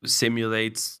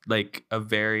simulates like a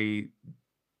very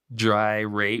dry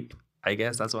rape, I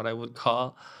guess that's what I would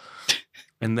call.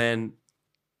 And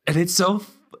it's so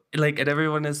like, and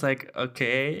everyone is like,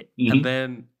 okay. And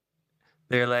then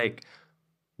they're like,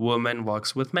 woman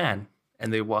walks with man,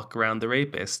 and they walk around the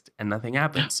rapist and nothing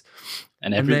happens.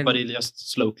 And everybody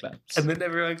just slow claps. And then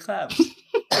everyone claps.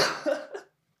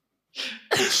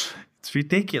 It's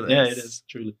ridiculous. Yeah, it is,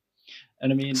 truly.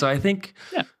 And I mean, so I think,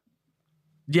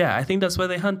 yeah, I think that's why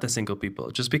they hunt the single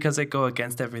people, just because they go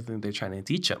against everything they're trying to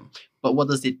teach them. But what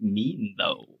does it mean,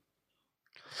 though?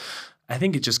 I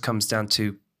think it just comes down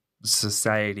to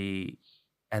society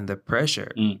and the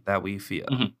pressure that we feel.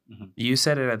 You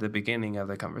said it at the beginning of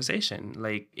the conversation.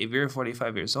 Like, if you're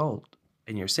 45 years old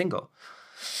and you're single,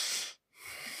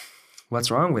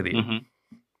 what's wrong with you?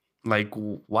 Like,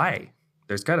 why?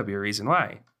 There's got to be a reason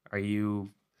why. Are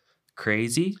you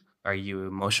crazy? Are you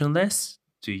emotionless?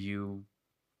 Do you,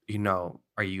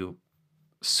 are you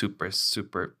super,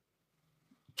 super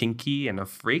kinky and a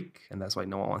freak, and that's why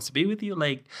no one wants to be with you?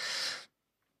 Like,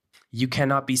 you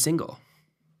cannot be single.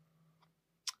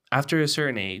 After a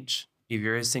certain age, if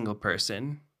you're a single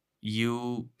person,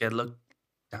 you get looked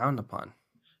down upon.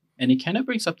 And it kind of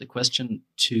brings up the question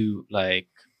to, like,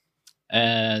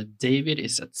 David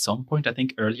is at some point, I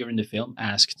think earlier in the film,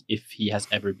 asked if he has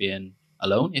ever been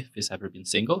alone, if he's ever been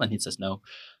single, and he says no.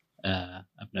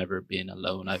 I've never been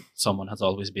alone. Someone has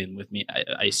always been with me.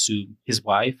 I assume his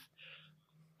wife.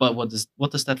 But what does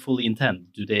that fully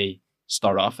intend? Do they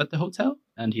start off at the hotel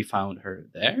and he found her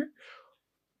there?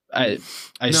 I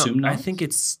assume not. I think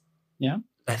it's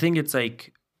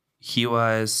like he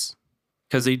was,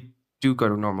 because they do go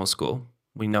to normal school.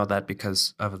 We know that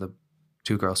because of the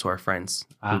two girls who are friends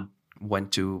who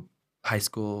went to high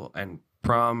school and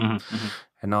prom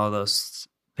and all those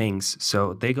things.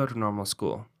 So they go to normal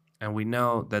school, and we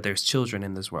know that there's children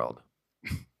in this world.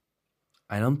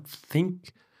 I don't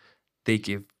think they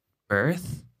give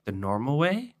birth the normal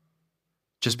way,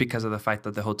 just because of the fact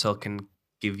that the hotel can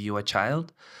give you a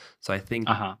child. So I think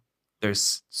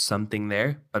there's something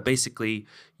there. But basically,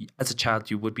 as a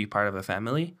child, you would be part of a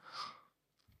family,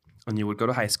 and you would go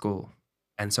to high school.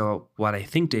 And so what I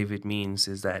think David means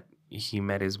is that he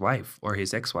met his wife or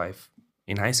his ex-wife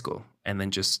in high school, and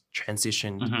then just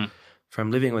transitioned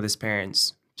from living with his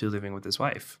parents to living with his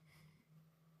wife.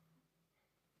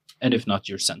 And if not,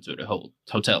 you're sent to the whole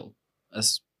hotel,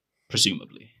 as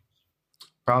presumably.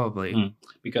 Probably.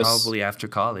 Because probably after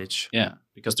college. Yeah,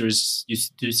 because you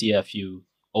do see a few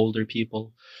older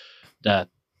people that,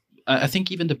 I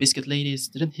think even the biscuit ladies,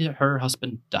 didn't her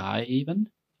husband die even?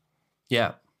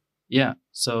 Yeah. Yeah,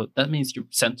 so that means you're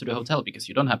sent to the hotel because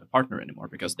you don't have a partner anymore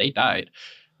because they died,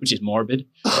 which is morbid.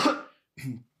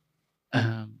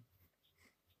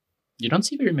 You don't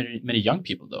see very many young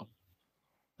people, though.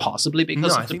 Possibly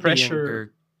because of the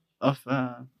pressure of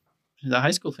the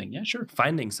high school thing. Yeah, sure.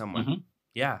 Finding someone.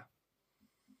 Yeah.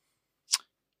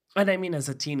 And I mean, as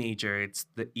a teenager, it's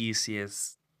the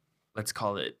easiest, let's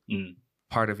call it,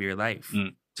 part of your life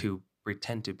to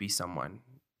pretend to be someone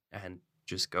and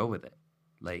just go with it.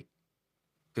 Like,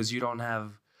 because you don't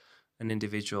have an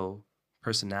individual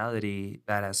personality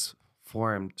that has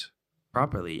formed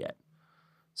properly yet.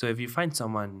 So if you find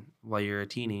someone while you're a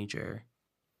teenager,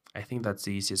 I think that's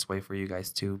the easiest way for you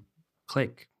guys to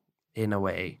click in a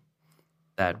way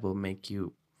that will make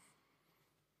you,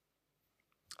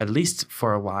 at least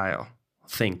for a while,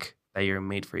 think that you're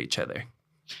made for each other.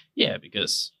 Yeah,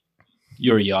 because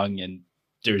you're young and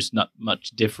there's not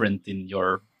much different in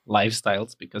your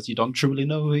lifestyles because you don't truly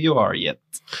know who you are yet.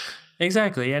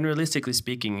 Exactly. And realistically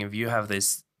speaking, if you have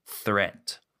this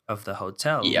threat of the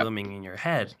hotel Yep. looming in your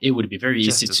head, It would be very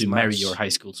Just easy as to marry much. your high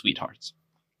school sweethearts.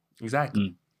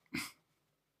 exactly.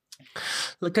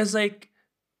 Because, like,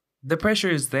 the pressure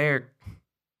is there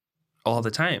all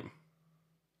the time,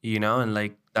 and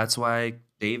like, that's why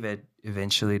David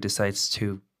eventually decides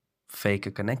to fake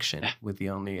a connection with the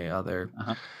only other,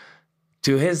 Uh-huh.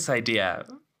 to his idea,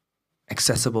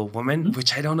 accessible woman, Mhm.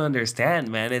 which I don't understand,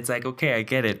 man. It's like, okay, I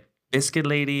get it. Biscuit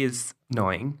lady is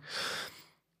annoying.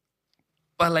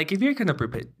 But like, if you're gonna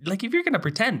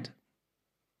pretend,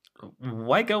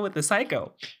 why go with the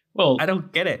psycho? Well, I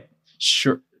don't get it.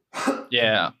 sure.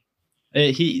 Yeah.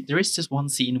 There is this one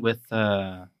scene with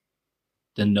the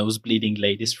nose bleeding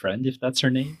lady's friend, if that's her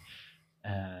name.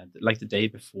 Like the day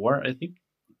before, I think.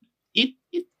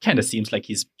 It kind of seems like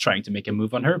he's trying to make a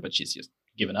move on her, but she's just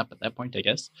given up at that point, I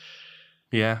guess.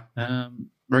 Yeah.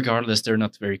 Regardless, they're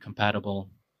not very compatible,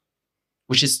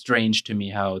 which is strange to me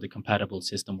how the compatible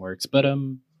system works. But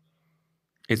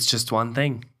It's just one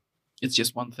thing. it's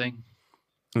just one thing.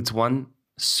 It's one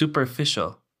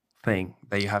superficial thing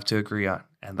that you have to agree on,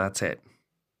 and that's it.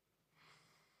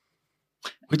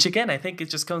 Which, again, I think it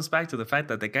just comes back to the fact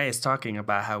that the guy is talking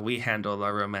about how we handle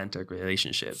our romantic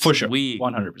relationships. For sure. We,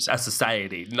 100%. as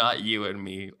society, not you and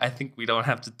me. I think we don't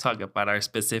have to talk about our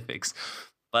specifics,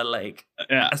 but like,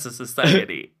 Yeah. as a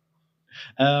society.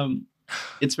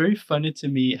 It's very funny to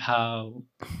me how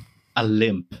a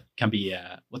limp can be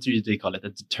what do they call it? A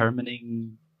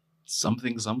determining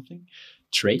something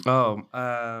trait. Oh,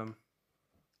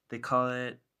 they call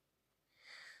it.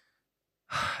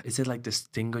 Is it like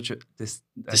distinguished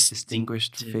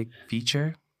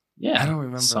feature? Yeah, I don't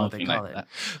remember what they something call like it. that.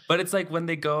 But it's like when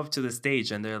they go up to the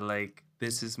stage and they're like,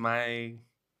 "This is my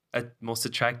most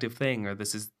attractive thing," or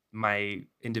 "This is my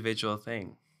individual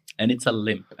thing." And it's a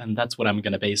limp, and that's what I'm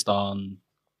gonna base on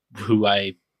who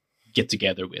I get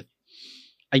together with.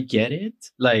 I get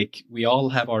it. Like, we all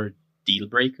have our deal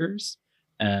breakers,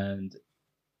 and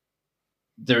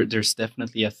there's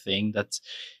definitely a thing that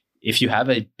if you have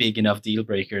a big enough deal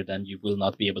breaker, then you will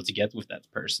not be able to get with that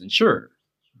person. Sure,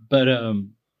 but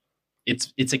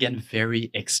it's again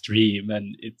very extreme,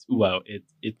 and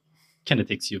it kind of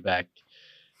takes you back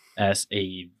as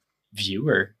a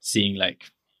viewer, seeing like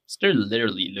they're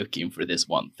literally looking for this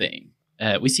one thing.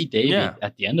 We see David Yeah.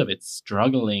 at the end of it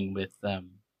struggling with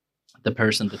the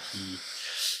person that he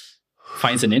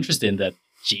finds an interest in, that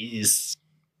geez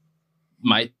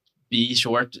might be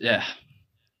short. Yeah,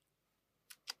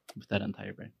 with that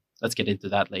entire brain. Let's get into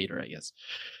that later, I guess.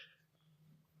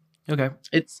 Okay.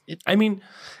 I mean,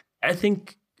 I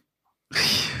think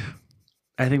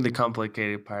the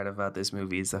complicated part about this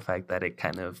movie is the fact that it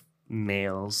kind of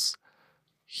nails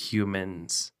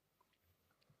humans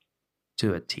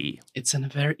to a T. It's in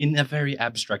a very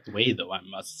abstract way, though, I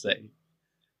must say.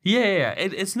 Yeah.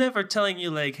 It's never telling you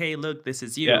like, "Hey, look, this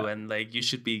is you," Yeah. and like you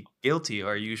should be guilty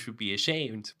or you should be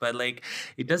ashamed. But like,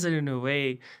 it does it in a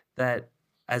way that,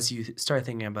 as you start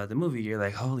thinking about the movie, you're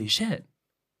like, "Holy shit!"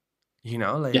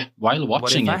 Like, Yeah, while what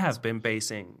watching if it, I have been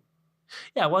basing?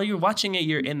 Yeah, while you're watching it,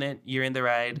 you're in it. You're in the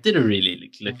ride. didn't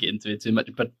really look into it too much,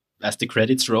 but as the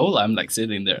credits roll, I'm like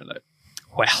sitting there like,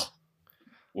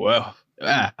 well,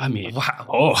 I mean, Wow.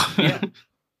 oh, Yeah.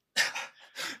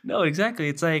 No, exactly.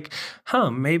 It's like,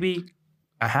 maybe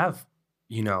I have,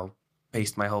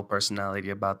 based my whole personality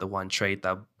about the one trait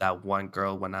that one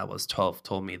girl when I was 12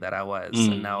 told me that I was,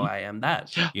 and now I am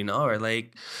that, or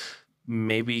like,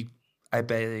 maybe I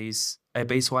base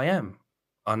who I am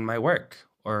on my work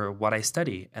or what I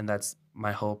study, and that's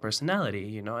my whole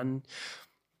personality, and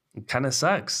it kind of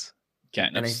sucks. kind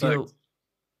of And I sucks. feel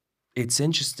it's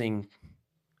interesting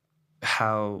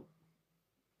how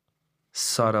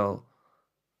subtle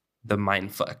the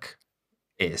mindfuck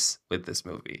is with this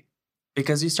movie,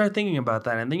 because you start thinking about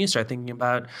that, and then you start thinking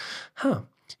about,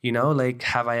 like,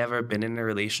 have I ever been in a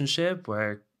relationship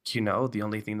where the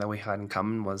only thing that we had in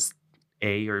common was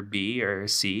A or B or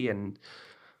C, and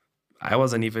I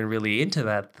wasn't even really into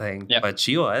that thing, but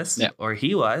she was, or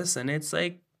he was, and it's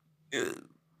like,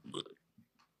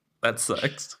 that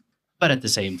sucks. But at the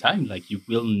same time, like, you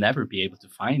will never be able to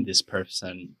find this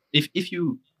person if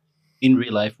you in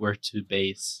real life were to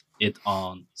base it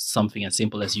on something as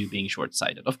simple as you being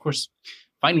short-sighted. Of course,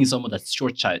 finding someone that's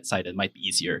short-sighted might be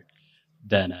easier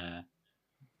than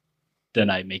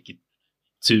I make it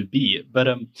to be. But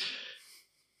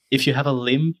if you have a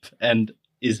limp and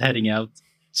is heading out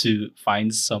to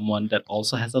find someone that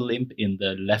also has a limp in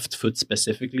the left foot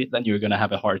specifically, then you're gonna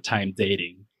have a hard time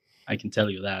dating. I can tell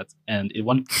you that. And it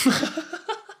won't,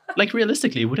 like,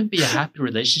 realistically, it wouldn't be a happy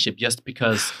relationship just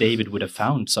because David would have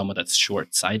found someone that's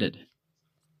short-sighted.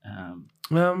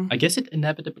 I guess it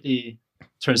inevitably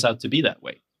turns out to be that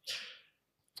way.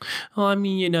 Well, I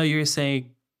mean, you're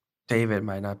saying David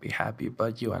might not be happy,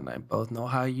 but you and I both know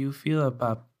how you feel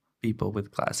about people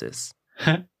with glasses.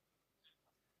 And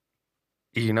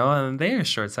they're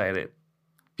short-sighted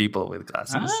people with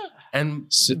glasses.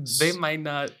 And they might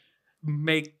not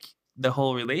make the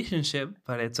whole relationship,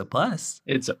 but it's a plus.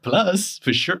 It's a plus,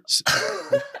 for sure.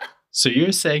 So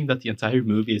you're saying that the entire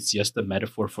movie is just a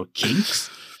metaphor for kinks?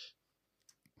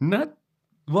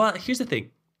 Well, here's the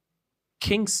thing.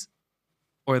 Kinks,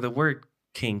 or the word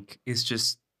kink, is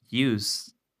just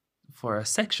used for a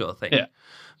sexual thing. Yeah.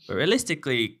 But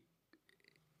realistically,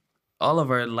 all of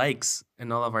our likes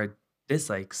and all of our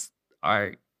dislikes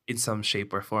are in some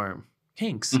shape or form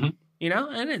kinks.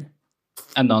 Mm-hmm.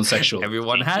 And non-sexual.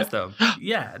 Everyone kinks, has them.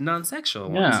 Yeah, non-sexual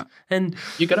ones. Yeah. And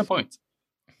you got a point.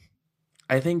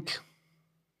 I think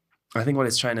what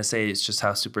it's trying to say is just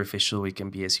how superficial we can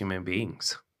be as human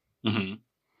beings. Mm-hmm.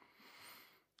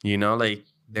 Like,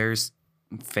 there's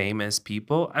famous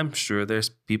people. I'm sure there's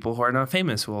people who are not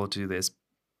famous who will do this,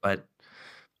 but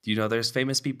there's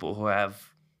famous people who have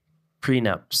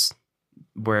prenups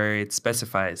where it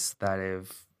specifies that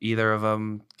if either of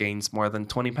them gains more than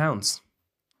 20 pounds,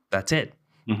 that's it.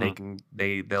 Mm-hmm.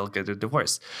 They'll get a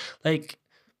divorce. Like,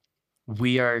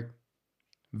 we are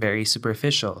very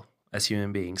superficial as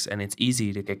human beings, and it's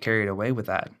easy to get carried away with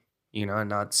that, and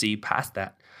not see past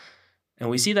that. And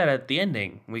we see that at the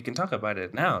ending. We can talk about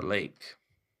it now. Like,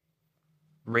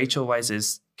 Rachel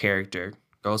Weisz's character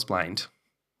goes blind.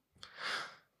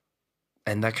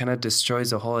 And that kind of destroys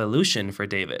the whole illusion for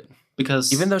David.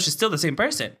 Because even though she's still the same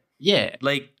person. Yeah.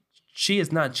 Like, she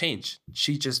has not changed.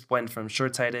 She just went from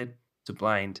short-sighted to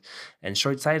blind. And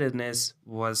short-sightedness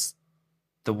was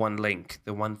the one link,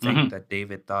 the one thing that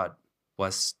David thought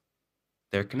was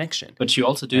their connection. But you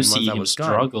also do see him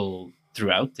struggle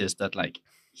throughout this, that, like,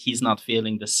 he's not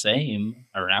feeling the same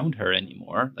around her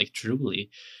anymore. Like, truly,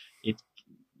 it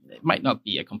might not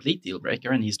be a complete deal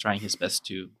breaker, and he's trying his best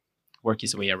to work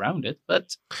his way around it,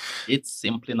 but it's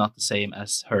simply not the same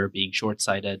as her being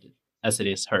short-sighted as it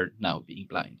is her now being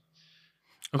blind.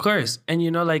 Of course. And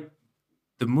like,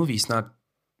 the movie's not,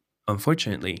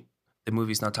 unfortunately, the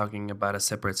movie's not talking about a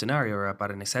separate scenario or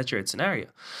about an exaggerated scenario.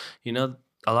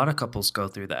 A lot of couples go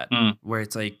through that, where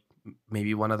it's like,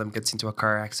 maybe one of them gets into a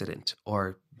car accident,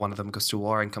 or one of them goes to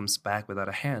war and comes back without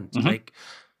a hand. Mm-hmm. Like,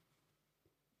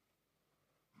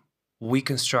 we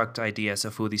construct ideas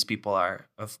of who these people are,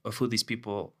 of who these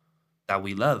people that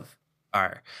we love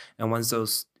are. And once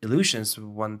those illusions,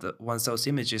 once those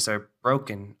images are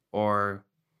broken or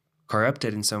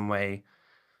corrupted in some way,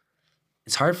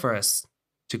 it's hard for us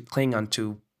to cling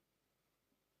onto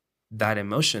that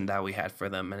emotion that we had for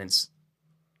them. And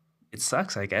it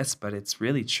sucks, I guess, but it's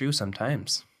really true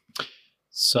sometimes.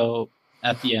 So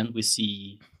at the end, we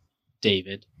see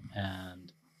David,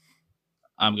 and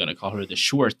I'm going to call her the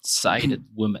short-sighted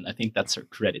woman. I think that's her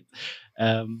credit.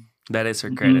 That is her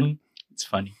credit. Mm-hmm. It's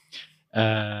funny.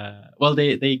 Well,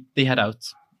 they head out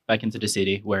back into the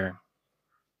city where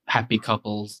happy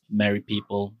couples, married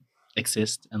people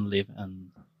exist and live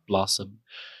and blossom.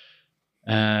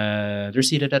 They're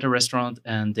seated at a restaurant,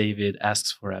 and David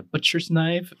asks for a butcher's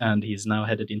knife, and he's now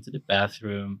headed into the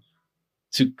bathroom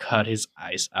to cut his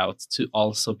eyes out to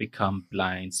also become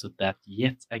blind, so that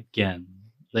yet again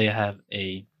they have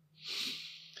a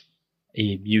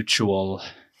mutual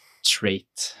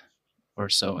trait or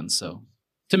so and so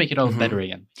to make it all better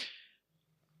again.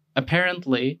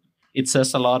 Apparently, it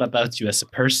says a lot about you as a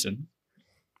person,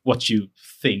 what you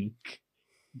think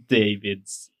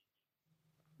David's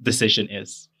decision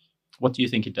is. What do you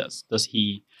think he does? Does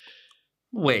he...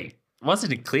 Wait,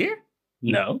 wasn't it clear?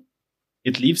 No.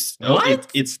 It leaves...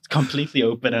 What? It's completely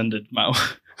open-ended now.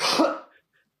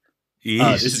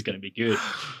 This is going to be good.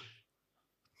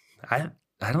 I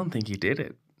don't think he did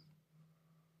it.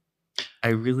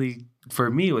 For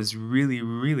me, it was really,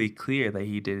 really clear that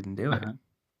he didn't do it.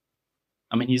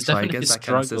 I mean, he's definitely I guess that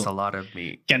kind of says a lot of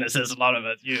me. Kind of says a lot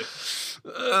about you.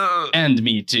 And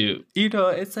me too.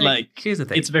 It's like, here's the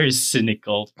thing. It's very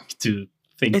cynical to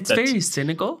think It's very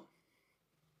cynical.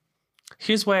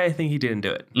 Here's why I think he didn't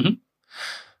do it. Mm-hmm.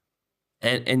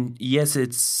 And yes,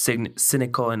 it's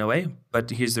cynical in a way,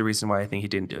 but here's the reason why I think he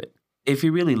didn't do it. If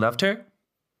he really loved her,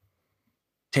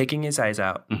 taking his eyes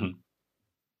out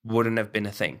wouldn't have been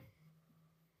a thing.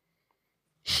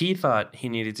 he thought he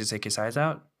needed to take his eyes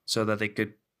out so that they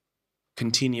could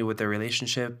continue with their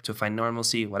relationship to find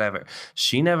normalcy, whatever.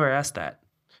 She never asked that.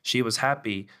 She was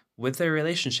happy with their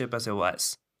relationship as it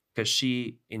was because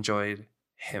she enjoyed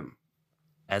him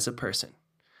as a person.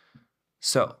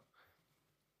 So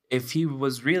if he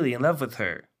was really in love with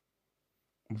her,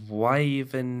 why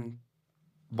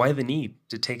the need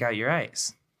to take out your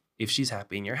eyes? If she's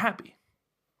happy and you're happy,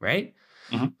 right?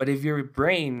 Mhm. But if your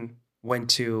brain went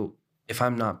to, if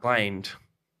I'm not blind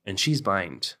and she's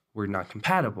blind, we're not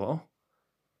compatible,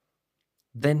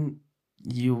 then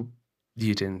you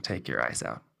didn't take your eyes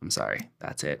out. I'm sorry.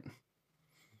 That's it.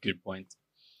 Good point.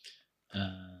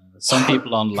 Some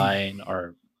people online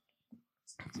are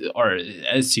or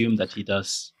assume that he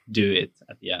does do it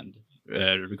at the end,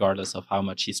 regardless of how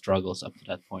much he struggles up to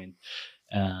that point.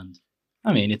 And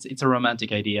I mean, it's a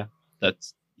romantic idea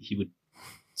that he would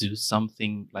do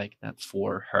something like that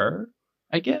for her,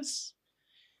 I guess.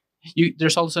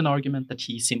 There's also an argument that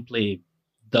he simply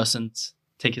doesn't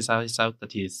take his eyes out,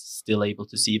 that he's still able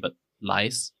to see, but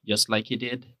lies, just like he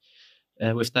did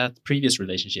with that previous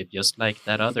relationship, just like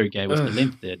that other guy with the Ugh.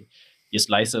 limp did. Just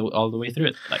lies all the way through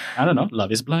it. Like, I don't know,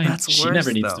 love is blind. That's She worse,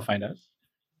 never needs to though. find out.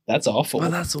 That's awful.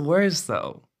 Well, that's worse,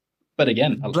 though. But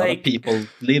again, a lot of Like- people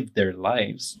live their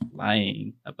lives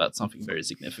lying about something very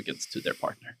significant to their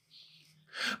partner.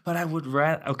 But I would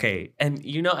rather, okay, and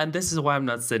and this is why I'm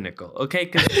not cynical, okay?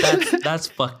 Because that's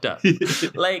fucked up.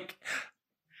 Like,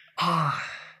 I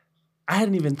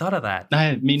hadn't even thought of that.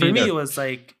 Nah, me For me, neither. it was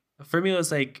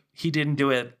like he didn't do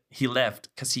it. He left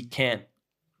because he can't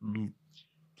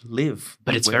live.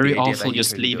 But it's with very the idea that awful he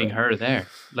just couldn't do leaving it. her there.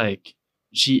 Like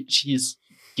she's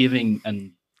giving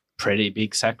a pretty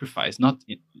big sacrifice,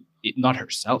 not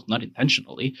herself, not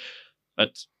intentionally,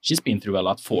 but she's been through a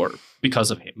lot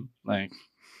because of him. Like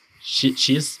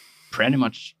she's pretty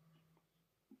much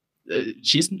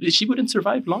she wouldn't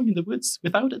survive long in the woods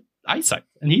without eyesight,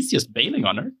 and he's just bailing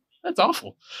on her. That's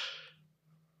awful.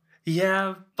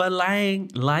 Yeah, but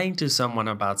lying to someone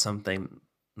about something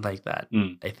like that,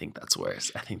 Mm. I think that's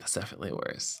worse. I think that's definitely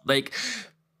worse. Like,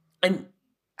 and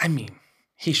I mean,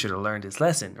 he should have learned his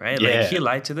lesson, right? Yeah. Like, he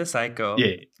lied to the psycho.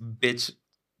 Yeah. Bitch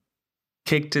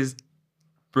kicked his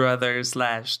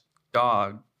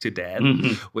brother/dog to death,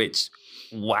 Mhm. which,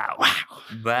 wow.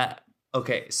 That,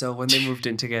 okay, so when they moved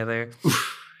in together,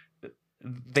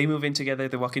 they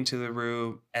walk into the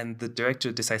room, and the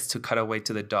director decides to cut away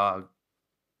to the dog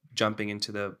jumping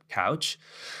into the couch.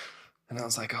 And I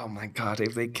was like, oh my God,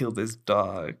 if they kill this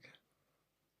dog.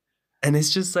 And it's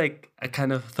just like a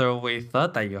kind of throwaway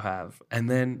thought that you have. And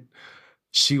then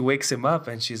she wakes him up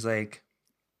and she's like,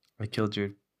 I killed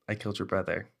your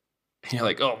brother. And you're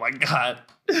like, oh my God,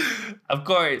 of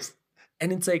course.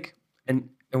 And it's like, and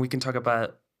we can talk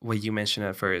about what you mentioned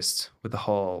at first with the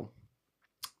whole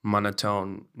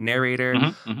monotone narrator,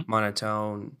 Mhm, mhm.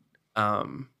 monotone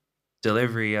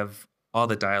delivery of all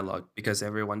the dialogue, because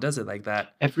everyone does it like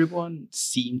that. Everyone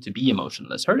seemed to be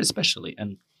emotionless, her especially,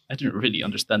 and I didn't really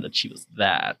understand that she was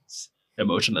that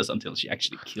emotionless until she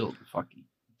actually killed the fucking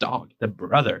dog, the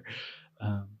brother.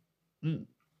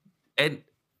 And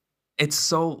it's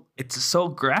so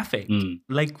graphic. Mm,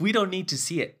 Like, we don't need to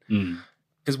see it mm,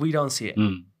 because we don't see it.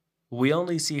 mm. We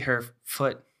only see her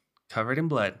foot covered in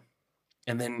blood,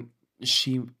 and then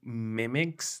she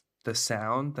mimics the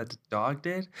sound that the dog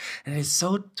did, and it's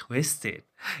so twisted.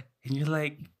 And you're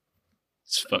like,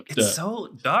 It's fucked it's up. so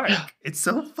dark. It's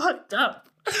so fucked up.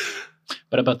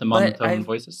 But about the But monotone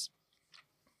voices?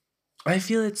 I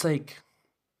feel it's like,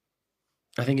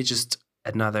 I think it's just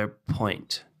another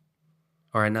point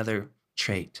or another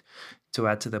trait to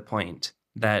add to the point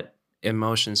that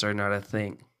emotions are not a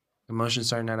thing.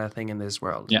 Emotions are not a thing in this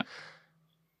world. Yeah.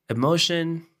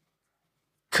 Emotion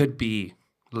could be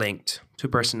linked to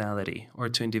personality or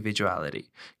to individuality,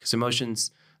 because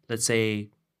emotions, let's say,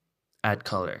 add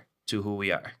color to who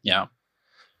we are. Yeah.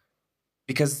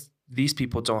 Because these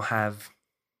people don't have,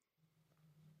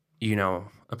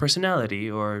 a personality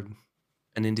or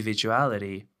an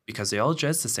individuality, because they all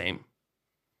dress the same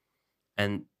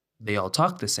and they all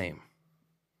talk the same.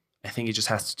 I think it just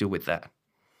has to do with that,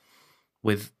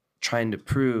 with trying to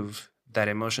prove that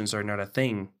emotions are not a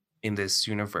thing in this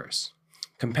universe.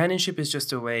 Companionship is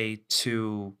just a way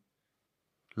to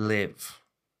live.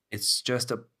 It's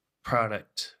just a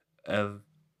product of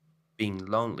being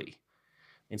lonely.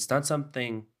 It's not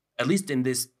something, at least in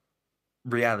this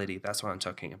reality, that's what I'm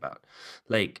talking about.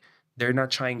 Like, they're not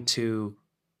trying to,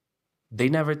 they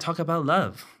never talk about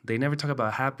love. They never talk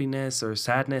about happiness or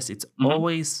sadness. It's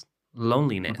always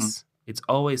loneliness. It's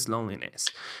always loneliness.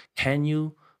 Can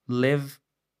you live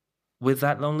with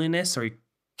that loneliness or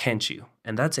can't you?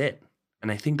 And that's it.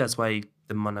 And I think that's why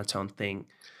the monotone thing,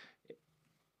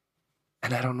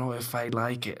 and I don't know if I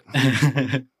like it.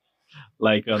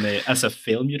 Like as a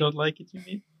film, you don't like it, you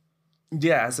mean?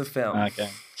 Yeah, as a film. Okay.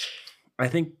 I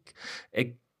think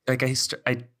it, like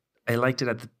I liked it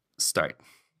at the start.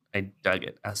 I dug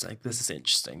it. I was like, this is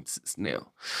interesting. This is new.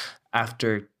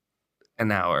 After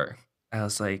an hour, I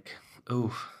was like,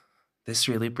 ooh, this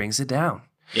really brings it down.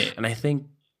 Yeah. And I think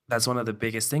that's one of the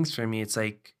biggest things for me. It's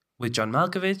like with John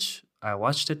Malkovich, I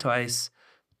watched it twice,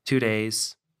 2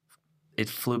 days. It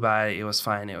flew by. It was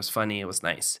fine. It was funny. It was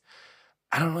nice.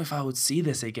 I don't know if I would see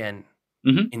this again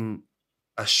Mhm. in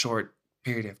a short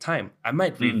period of time. I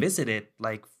might revisit it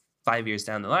like 5 years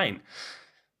down the line.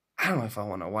 I don't know if I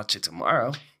want to watch it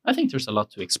tomorrow. I think there's a lot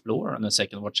to explore on a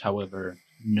second watch. However,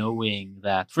 knowing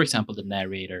that, for example, the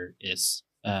narrator is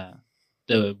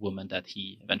the woman that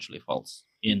he eventually falls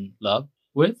in love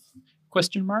with?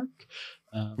 Question mark.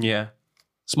 Yeah.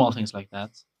 Small things like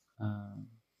that.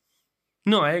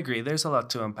 No, I agree. There's a lot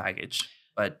to unpackage,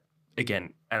 but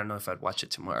again, I don't know if I'd watch it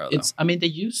tomorrow. It's. I mean, they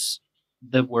use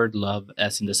the word love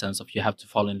as in the sense of you have to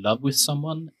fall in love with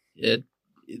someone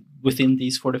within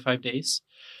these 45 days.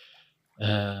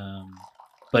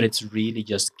 But it's really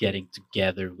just getting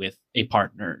together with a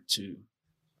partner to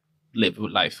live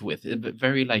life with.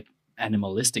 Very like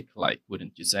animalistic, like,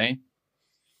 wouldn't you say?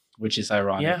 Which is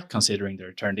ironic, Yeah. considering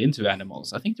they're turned into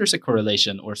animals. I think there's a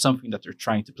correlation or something that they're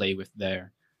trying to play with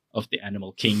there of the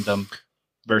animal kingdom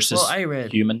versus Well, I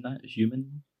read human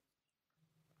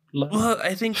love. Well,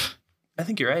 I think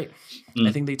you're right. Mm.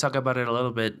 I think they talk about it a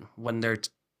little bit when they're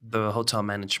the hotel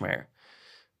manager.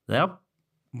 Yep.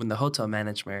 When the hotel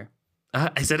manager,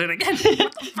 I said it again.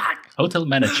 Fuck. Hotel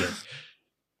manager.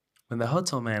 When the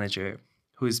hotel manager,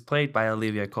 who is played by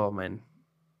Olivia Colman,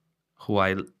 who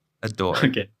I adore,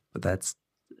 Okay. but that's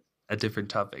a different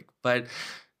topic. But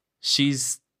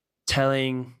she's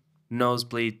telling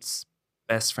Nosebleed's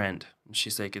best friend,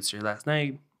 she's like, "It's your last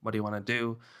night. What do you want to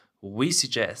do? We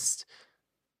suggest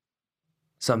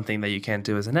something that you can't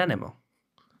do as an animal,"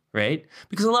 right?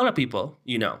 Because a lot of people,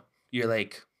 you're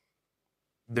like,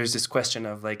 there's this question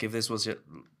of like, if this was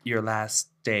your last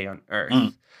day on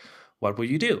Earth, what would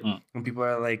you do? And people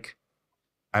are like,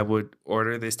 I would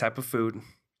order this type of food,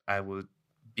 I would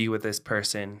be with this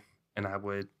person, and I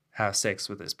would have sex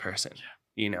with this person.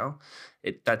 Yeah.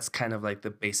 That's kind of like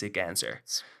the basic answer.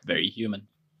 It's very human.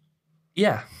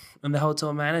 Yeah. And the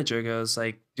hotel manager goes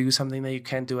like, do something that you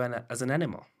can't do as an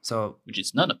animal. So, which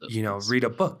is none of those things. Read a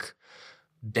book,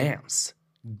 dance,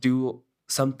 do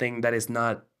something that is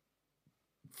not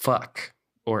fuck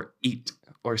or eat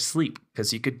or sleep,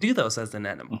 because you could do those as an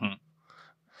animal. Mm-hmm.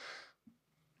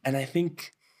 And I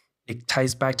think it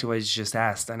ties back to what you just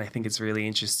asked. And I think it's really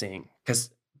interesting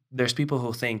because there's people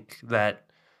who think that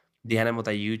the animal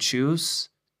that you choose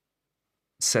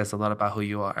says a lot about who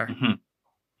you are. Mm-hmm.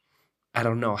 I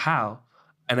don't know how.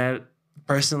 And I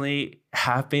personally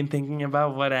have been thinking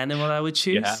about what animal I would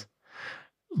choose. Yeah.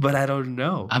 But I don't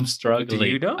know. I'm struggling. Do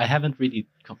you know? I haven't really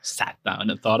sat down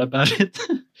and thought about it.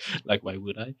 Like, why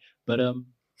would I? But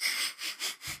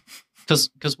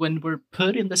because when we're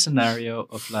put in the scenario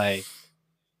of like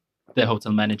the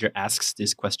hotel manager asks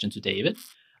this question to David,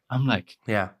 I'm like,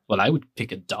 yeah, well, I would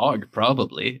pick a dog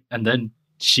probably. And then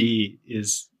she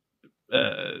is,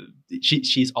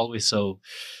 she's always so,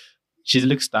 she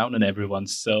looks down on everyone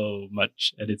so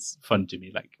much, and it's fun to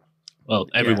me. Like, well,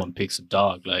 everyone picks a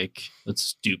dog. Like, that's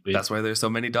stupid. That's why there's so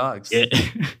many dogs. Yeah.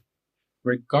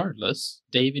 Regardless,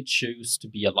 David chose to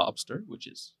be a lobster, which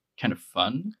is kind of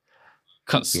fun.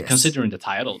 Considering the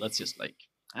title, that's just like,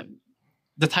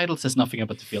 the title says nothing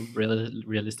about the film,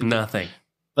 realistically. Nothing.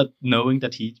 But knowing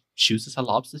that he chooses a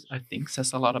lobster, I think,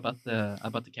 says a lot about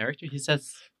the character. He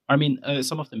says, I mean,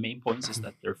 some of the main points is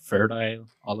that they're fertile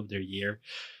all of their year.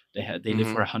 They live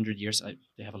for 100 years.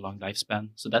 They have a long lifespan,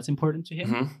 so that's important to him.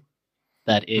 Mm-hmm.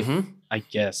 That if I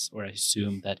guess, or I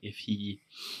assume that if he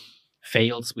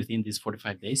fails within these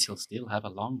 45 days, he'll still have a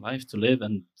long life to live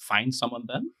and find someone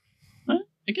then.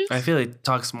 I guess. I feel it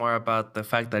talks more about the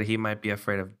fact that he might be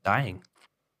afraid of dying.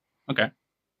 Okay.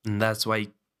 And that's why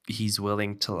he's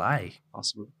willing to lie.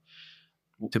 Possible.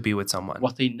 To be with someone.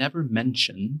 What they never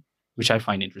mention, which I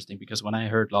find interesting, because when I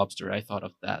heard lobster, I thought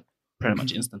of that pretty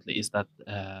much instantly, is that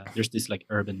there's this like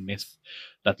urban myth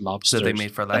that lobsters that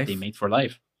they made for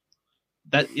life.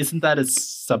 That isn't that a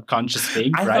subconscious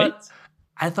thing, right?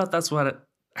 I thought that's what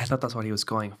he was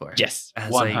going for. Yes,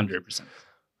 100%.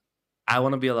 I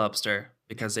want to be a lobster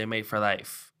because they made for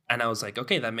life. And I was like,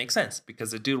 okay, that makes sense,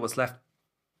 because the dude was left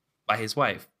by his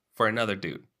wife for another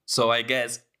dude. So I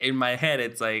guess in my head,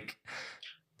 it's like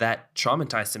that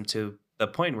traumatized him to the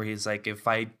point where he's like, if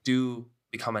I do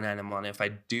become an animal, and if I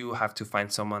do have to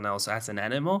find someone else as an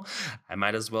animal, I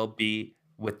might as well be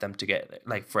with them together,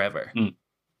 like forever. Mm.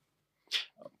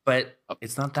 But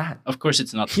it's not that. Of course,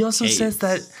 it's not. He also says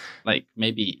that, like,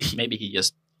 maybe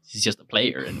he's just a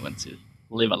player and wants to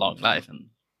live a long life and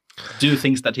do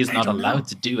things that he's not allowed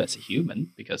to do as a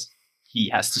human, because he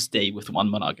has to stay with one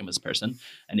monogamous person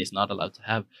and is not allowed to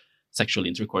have sexual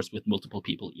intercourse with multiple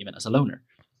people, even as a loner.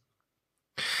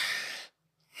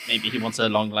 Maybe he wants a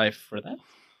long life for that.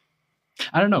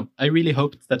 I don't know. I really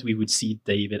hoped that we would see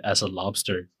David as a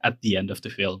lobster at the end of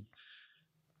the film.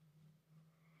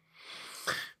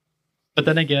 But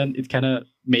then again, it kind of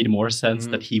made more sense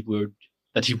that he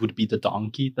would be the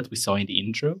donkey that we saw in the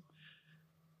intro.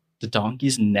 The donkey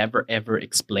is never ever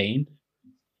explained.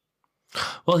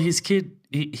 Well, he's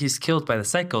killed by the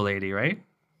psycho lady, right?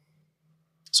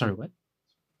 Sorry, what?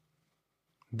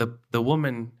 The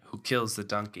woman who kills the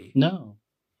donkey. No.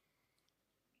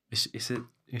 Is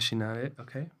she not it?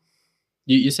 Okay.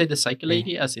 You say the psycho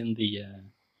lady as in the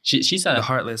she's the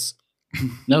heartless.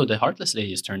 No, the heartless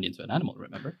lady is turned into an animal,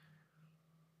 remember?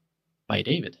 By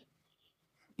David.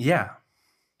 Yeah.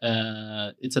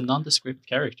 It's a nondescript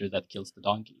character that kills the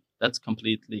donkey. That's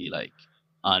completely like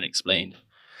unexplained.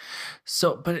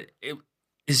 So, but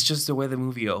it's just the way the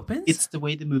movie opens? It's the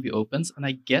way the movie opens, and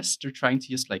I guess they're trying to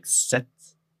just like set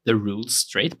the rules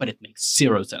straight, but it makes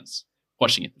zero sense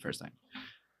watching it the first time.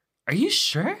 Are you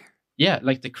sure? Yeah,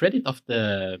 like the credit of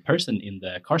the person in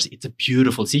the car seat. It's a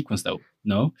beautiful sequence, though.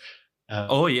 No?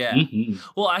 Oh, yeah. Mm-hmm.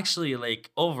 Well, actually, like,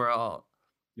 overall,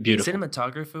 beautiful.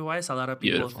 Cinematography-wise, a lot of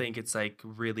people think it's, like,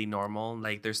 really normal.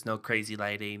 Like, there's no crazy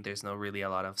lighting. There's no really a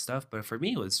lot of stuff. But for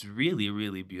me, it was really,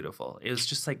 really beautiful. It was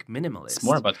just, like, minimalist. It's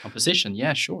more about composition.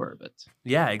 Yeah, sure. But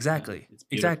yeah, exactly. It's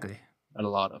exactly. A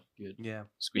lot of good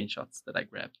screenshots that I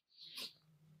grabbed.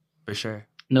 For sure.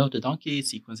 No, the donkey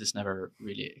sequence is never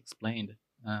really explained.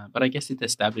 But I guess it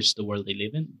established the world they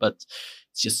live in, but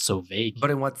it's just so vague.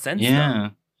 But in what sense? Yeah. Though?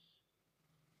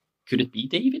 Could it be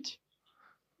David?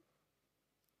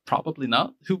 Probably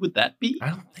not. Who would that be? I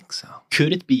don't think so.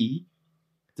 Could it be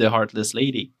the heartless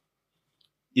lady?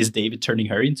 Is David turning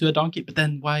her into a donkey? But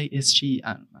then why is she?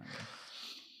 I don't know.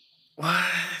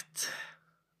 What?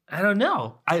 I don't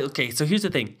know. Okay, so here's the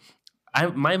thing.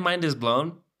 My mind is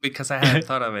blown because I hadn't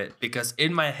thought of it. Because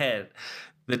in my head,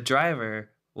 the driver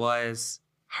was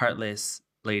heartless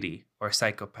lady or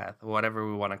psychopath, whatever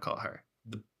we want to call her.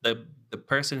 The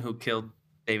person who killed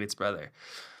David's brother.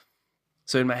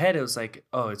 So in my head, it was like,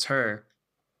 oh, it's her.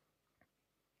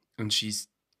 And she's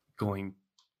going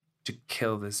to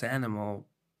kill this animal.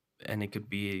 And it could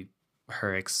be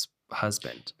her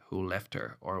ex-husband who left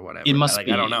her or whatever. It must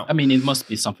be. I don't know. I mean, it must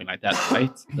be something like that,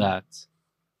 right? That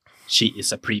she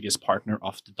is a previous partner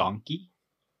of the donkey.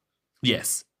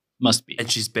 Yes. Must be.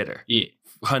 And she's bitter. Yeah.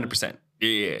 100%.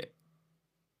 Yeah.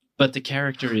 But the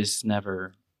character is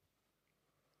never...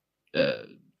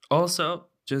 Also,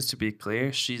 just to be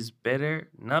clear, she's bitter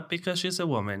not because she's a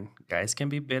woman. Guys can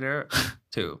be bitter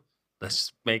too. Let's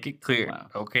just make it clear,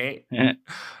 okay?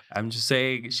 I'm just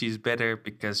saying she's bitter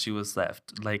because she was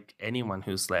left. Like anyone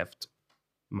who's left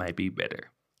might be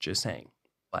bitter. Just saying.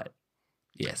 But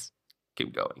yes,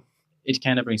 keep going. It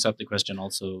kind of brings up the question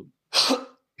also,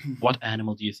 what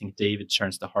animal do you think David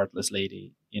turns the heartless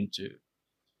lady into?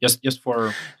 Just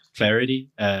for clarity,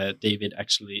 David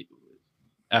actually,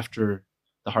 after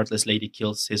the heartless lady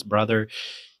kills his brother,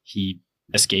 he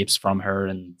escapes from her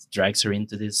and drags her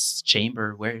into this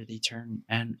chamber where they turn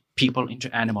people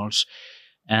into animals.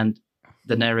 And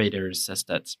the narrator says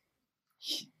that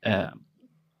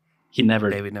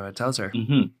David never tells her.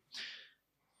 Mm-hmm.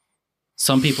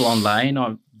 Some people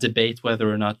online debate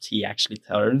whether or not he actually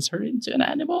turns her into an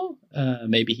animal.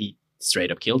 Maybe he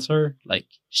straight up kills her, like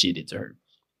she did to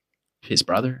his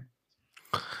brother.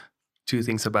 Two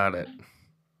things about it.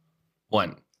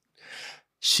 One,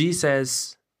 she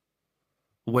says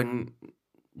when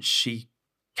she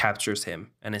captures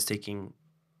him and is taking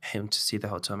him to see the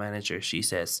hotel manager, she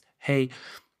says, hey,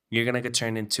 you're going to get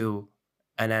turned into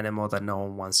an animal that no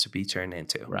one wants to be turned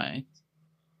into. Right.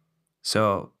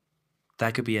 So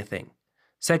that could be a thing.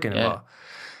 Second of all,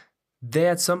 they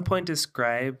at some point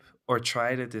describe or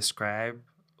try to describe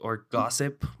or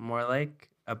gossip more like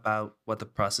about what the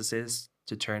process is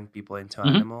to turn people into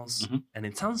animals. Mm-hmm. And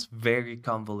it sounds very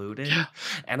convoluted.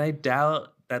 And I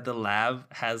doubt that the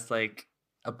lab has like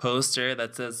a poster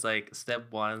that says like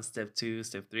step 1, step 2,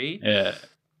 step 3. Yeah.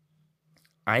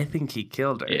 I think he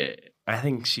killed her. Yeah. I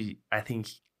think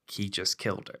he just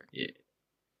killed her. Yeah.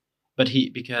 But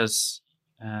because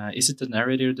is it the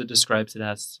narrator that describes it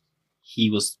as he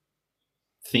was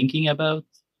thinking about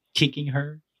kicking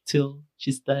her till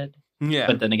she's dead? Yeah.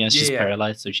 But then again, she's Yeah.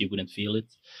 paralyzed, so she wouldn't feel it.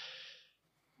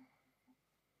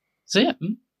 So yeah,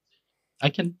 I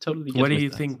can totally get What do with you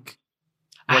that. think?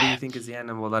 I What do you have- think is the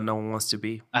animal that no one wants to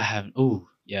be? I have. Oh,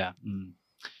 yeah.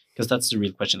 Because that's the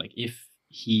real question. Like, if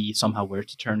he somehow were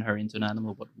to turn her into an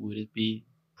animal, what would it be?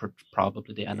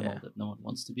 Probably the animal Yeah. that no one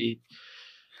wants to be.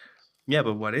 Yeah,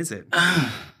 but what is it?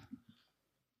 A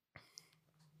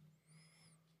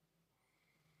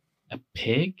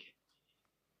pig?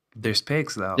 There's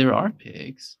pigs though. There are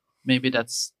pigs. Maybe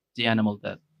that's the animal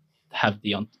that have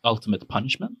the ultimate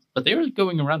punishment. But they're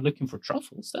going around looking for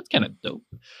truffles. That's kind of dope.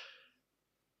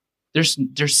 There's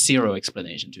zero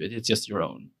explanation to it. It's just your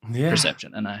own Yeah.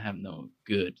 perception, and I have no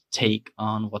good take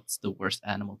on what's the worst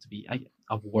animal to be.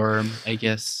 A worm, I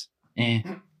guess.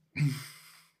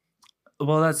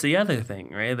 Well, that's the other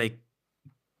thing, right? Like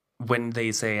when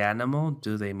they say animal,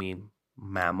 do they mean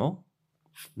mammal?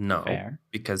 No, Fair.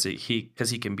 because he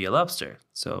can be a lobster.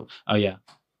 So, Oh yeah.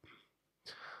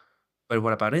 but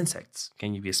what about insects?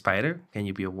 Can you be a spider? Can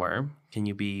you be a worm? Can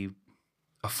you be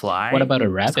a fly? What about a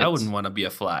 'Cause rabbit? I wouldn't want to be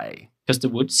a fly. Because the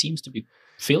wood seems to be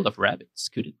filled of rabbits.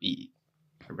 Could it be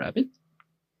a rabbit?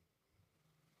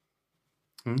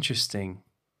 Interesting.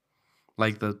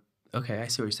 Like okay, I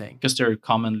see what you're saying. Because they're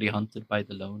commonly hunted by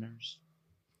the loners.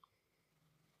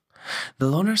 The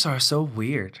loners are so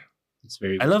weird. It's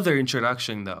very. I love their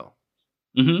introduction though.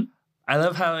 Mm-hmm. I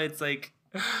love how it's like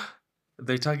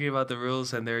they're talking about the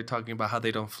rules and they're talking about how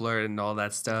they don't flirt and all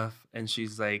that stuff. And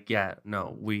she's like, yeah,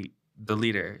 no, the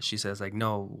leader, she says like,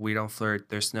 no, we don't flirt.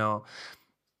 There's no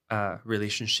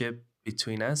relationship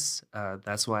between us.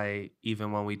 That's why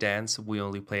even when we dance, we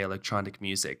only play electronic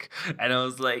music. And I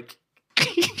was like,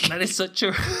 that is such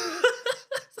a...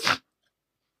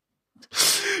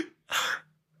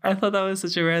 I thought that was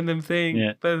such a random thing.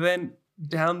 Yeah. But then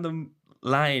down the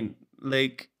line,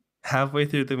 like halfway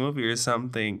through the movie or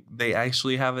something, they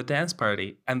actually have a dance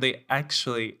party and they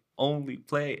actually only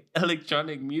play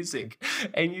electronic music.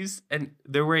 And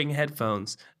they're wearing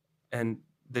headphones, and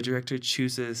the director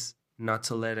chooses not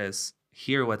to let us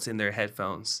hear what's in their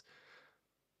headphones.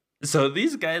 So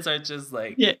these guys are just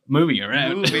like moving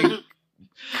around. moving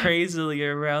crazily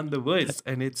around the woods,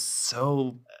 and it's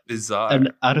so bizarre.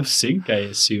 And out of sync, I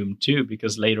assume, too,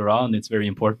 because later on it's very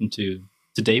important to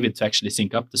David to actually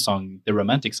sync up the song, the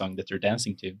romantic song that they're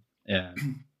dancing to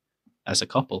as a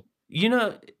couple. You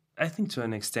know, I think to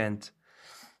an extent,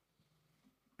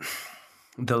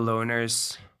 the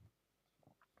loners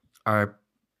are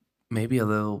maybe a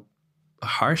little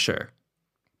harsher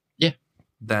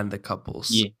than the couples.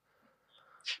 Yeah.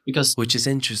 Because which is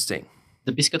interesting.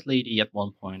 The biscuit lady at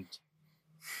one point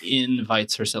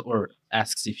invites herself or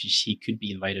asks if she could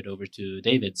be invited over to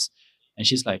David's. And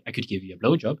she's like, I could give you a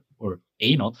blowjob or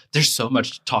anal. There's so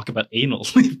much talk about anal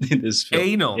in this film.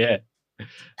 Anal.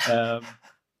 Yeah.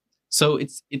 So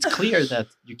it's clear that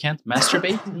you can't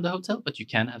masturbate in the hotel, but you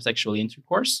can have sexual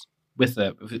intercourse with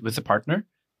a partner.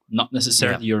 Not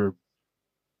necessarily your...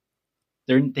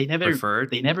 They never preferred.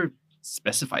 They never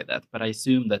specify that, but I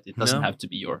assume that it doesn't have to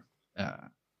be your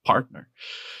partner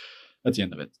at the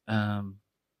end of it.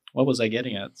 What was I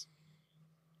getting at?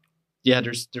 Yeah,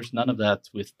 there's none of that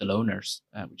with the loners,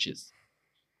 which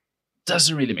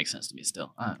doesn't really make sense to me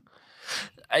still.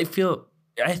 I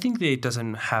think that it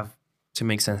doesn't have to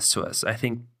make sense to us. I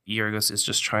think Yorgos is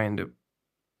just trying to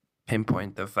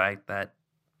pinpoint the fact that,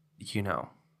 you know,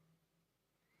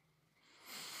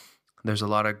 there's a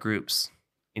lot of groups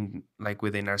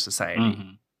within our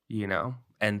society, you know,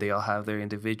 and they all have their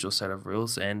individual set of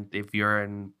rules. And if you're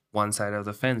on one side of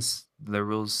the fence, the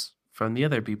rules from the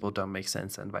other people don't make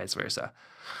sense, and vice versa.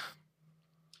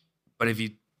 But if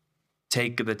you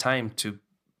take the time to,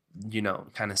 you know,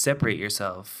 kind of separate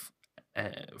yourself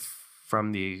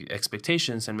from the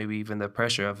expectations and maybe even the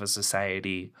pressure of a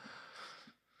society,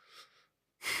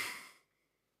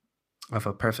 of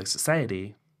a perfect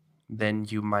society, then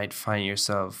you might find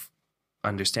yourself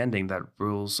understanding that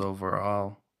rules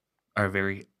overall are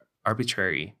very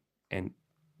arbitrary and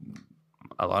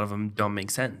a lot of them don't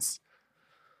make sense.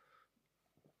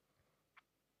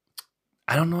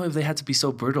 I don't know if they had to be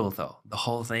so brutal though. The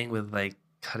whole thing with like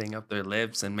cutting up their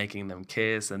lips and making them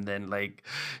kiss, and then like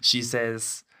she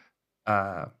says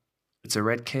it's a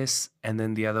red kiss, and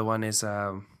then the other one is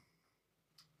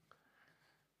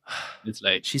it's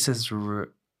like she says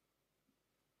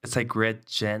it's like red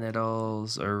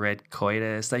genitals or red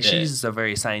coitus. Like she uses a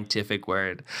very scientific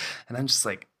word, and I'm just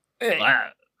like,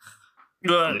 that's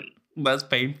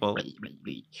painful.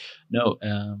 No,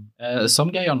 some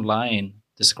guy online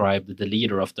described the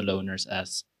leader of the loners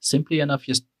as simply enough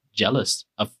just jealous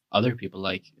of other people.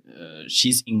 Like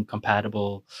she's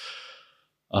incompatible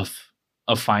of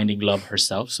of finding love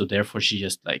herself. So therefore, she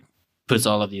just like puts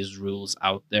all of these rules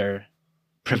out there,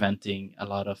 preventing a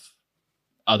lot of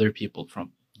other people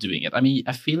from doing it. I mean,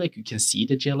 I feel like you can see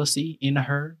the jealousy in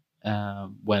her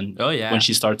Oh when yeah.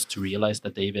 she starts to realize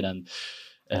that David and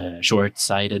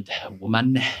short-sighted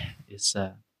woman is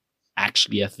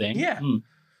actually a thing. Yeah.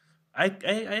 I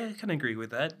can agree with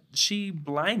that. She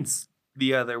blinds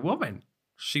the other woman.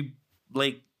 She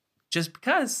like just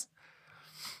because.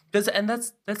 And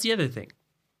that's the other thing.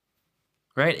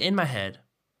 Right? In my head,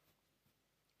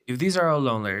 if these are all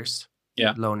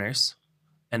Yeah. loners,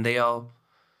 and they all,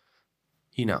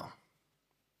 you know,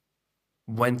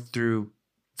 went through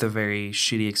the very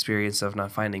shitty experience of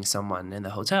not finding someone in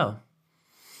the hotel,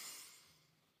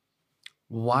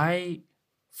 why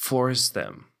force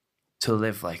them to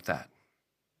live like that?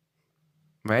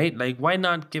 Right? Like, why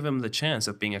not give them the chance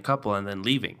of being a couple and then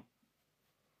leaving?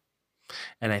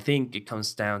 And I think it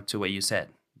comes down to what you said.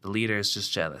 The leader is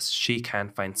just jealous. She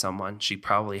can't find someone. She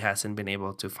probably hasn't been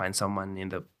able to find someone in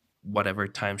the whatever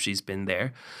time she's been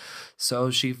there. So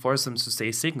she forced them to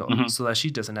stay single so that she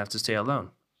doesn't have to stay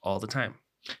alone all the time,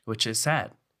 which is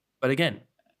sad. But again,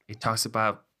 it talks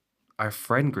about our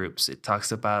friend groups. It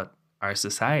talks about our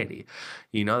society.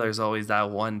 You know, there's always that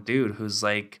one dude who's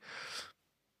like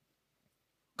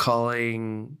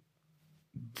calling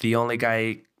the only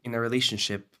guy in a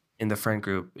relationship in the friend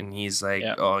group, and he's like,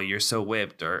 Yeah. "Oh, you're so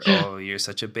whipped," or "Oh, you're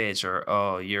such a bitch," or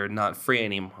 "Oh, you're not free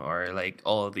anymore," or like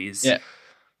all of these Yeah.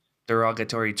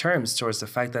 derogatory terms towards the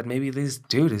fact that maybe this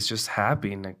dude is just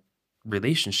happy in a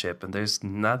relationship and there's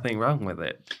nothing wrong with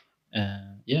it.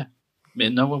 Yeah. I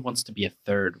mean, no one wants to be a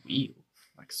third wheel,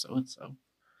 like so and so.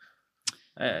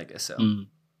 I guess so.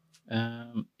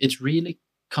 It really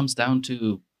comes down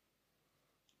to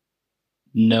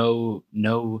no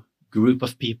group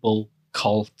of people,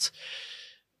 cult,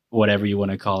 whatever you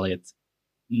want to call it.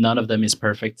 None of them is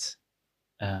perfect.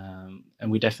 And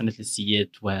we definitely see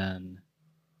it when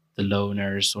the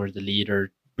loners or the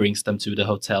leader brings them to the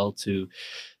hotel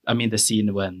the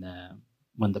scene when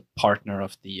the partner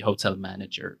of the hotel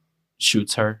manager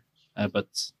shoots her,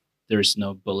 but there's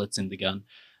no bullets in the gun.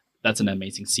 That's an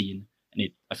amazing scene. And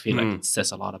I feel like it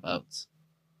says a lot about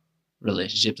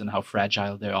relationships and how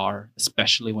fragile they are,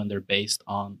 especially when they're based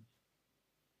on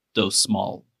those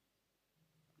small,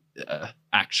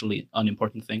 actually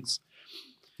unimportant things.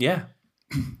 Yeah.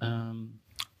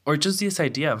 Or just this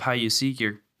idea of how you see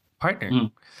your partner.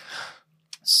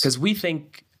 Because we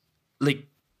think, like,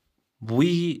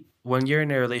 when you're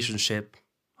in a relationship,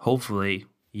 hopefully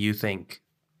you think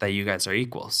that you guys are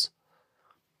equals.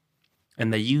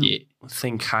 And that you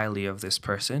think highly of this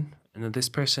person, and that this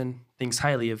person thinks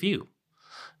highly of you.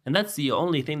 And that's the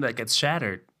only thing that gets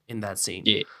shattered in that scene.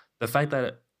 Yeah. The fact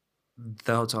that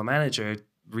the hotel manager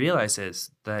realizes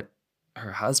that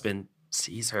her husband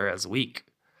sees her as weak,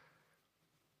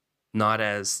 not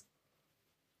as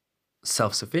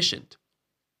self-sufficient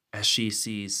as she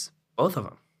sees both of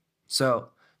them. So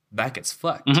that gets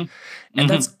fucked. And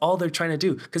that's all they're trying to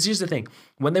do. Because here's the thing.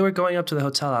 When they were going up to the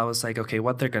hotel, I was like, okay,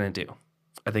 what they're going to do?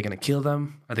 Are they going to kill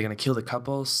them? Are they going to kill the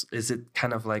couples? Is it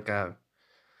kind of like a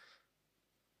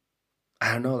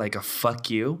fuck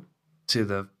you to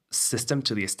the system,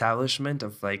 to the establishment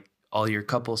of like all your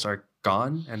couples are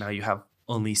gone and now you have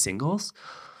only singles?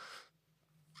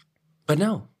 But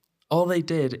no, all they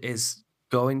did is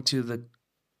go into the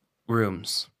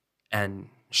rooms and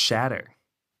shatter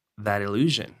that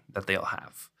illusion that they all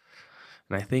have.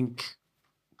 And I think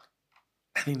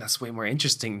that's way more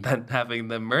interesting than having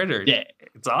them murdered. Yeah.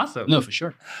 It's awesome. No, for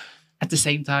sure. At the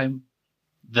same time,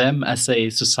 them as a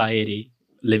society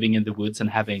living in the woods and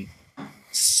having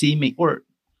seeming, or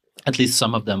at least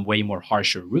some of them, way more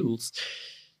harsher rules,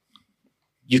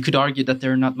 you could argue that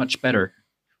they're not much better.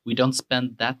 We don't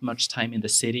spend that much time in the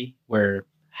city where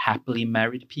happily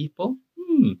married people,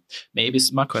 maybe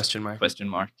it's much Question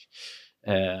mark.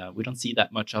 We don't see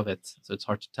that much of it, so it's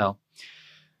hard to tell.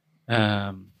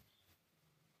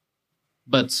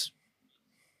 But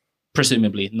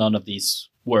presumably none of these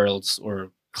worlds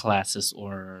or classes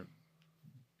or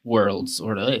worlds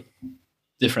or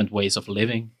different ways of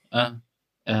living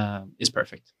is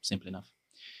perfect, simply enough.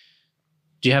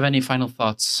 Do you have any final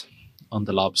thoughts on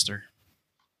The Lobster?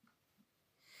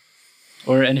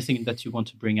 Or anything that you want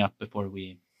to bring up before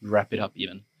we wrap it up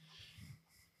even?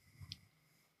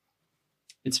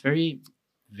 It's very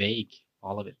vague,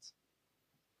 all of it.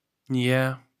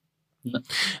 Yeah. No.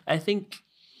 I think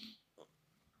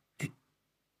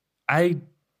I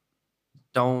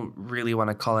don't really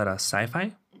want to call it a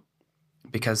sci-fi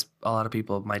because a lot of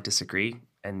people might disagree,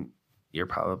 and you're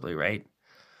probably right.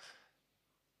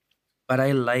 But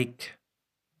I like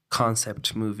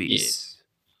concept movies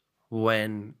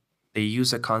when they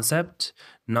use a concept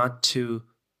not to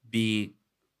be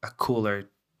a cooler,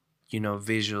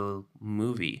 visual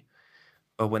movie,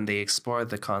 but when they explore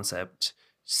the concept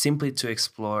simply to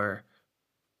explore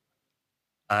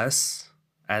us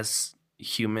as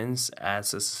humans,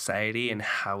 as a society, and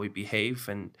how we behave.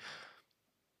 And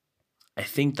I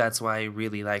think that's why I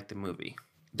really like the movie.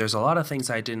 There's a lot of things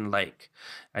I didn't like.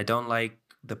 I don't like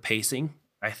the pacing.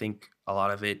 I think a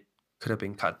lot of it could have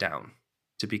been cut down.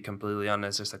 To be completely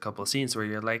honest, there's a couple of scenes where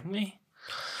you're like, meh.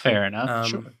 Fair enough.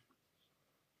 Sure.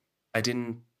 I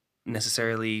didn't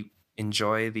necessarily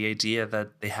enjoy the idea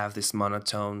that they have this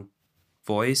monotone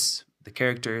voice, the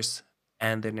characters,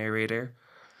 and the narrator.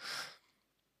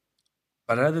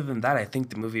 But other than that, I think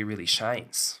the movie really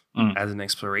shines as an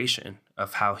exploration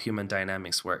of how human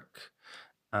dynamics work.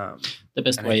 The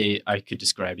best way I could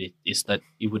describe it is that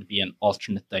it would be an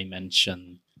alternate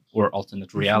dimension or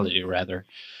alternate reality, rather,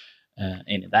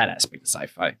 in that aspect of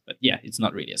sci-fi. But yeah, it's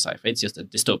not really a sci-fi. It's just a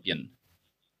dystopian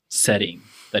setting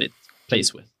that it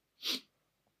plays with.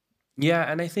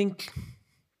 Yeah, and I think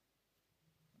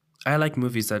I like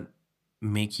movies that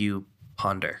make you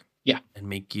ponder. Yeah. And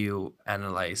make you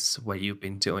analyze what you've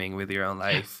been doing with your own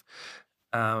life.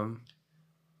 The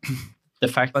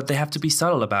fact, but they have to be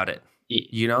subtle about it.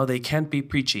 Yeah. They can't be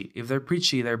preachy. If they're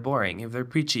preachy, they're boring. If they're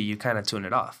preachy, you kind of tune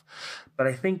it off. But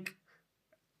I think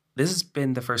this has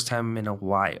been the first time in a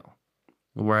while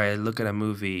where I look at a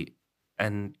movie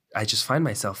and I just find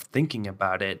myself thinking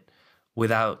about it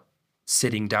without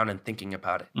sitting down and thinking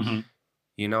about it. Mm-hmm.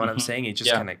 You know what I'm saying? It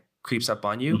just kind of creeps up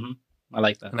on you. Mm-hmm. I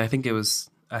like that. And I think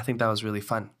that was really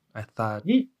fun. I thought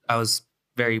I was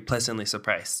very pleasantly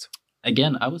surprised.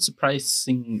 Again, I was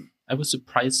surprisingly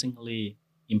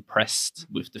impressed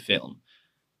with the film.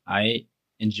 I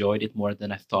enjoyed it more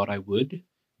than I thought I would,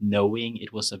 knowing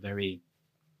it was a very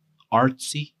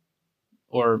artsy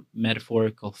or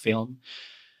metaphorical film.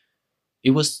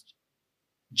 It was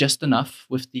just enough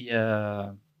with the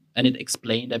and it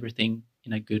explained everything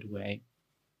in a good way.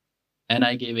 And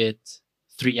I gave it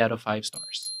 3 out of 5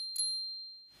 stars.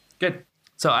 Good.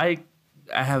 So I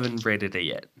haven't rated it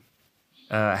yet.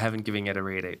 I haven't given it a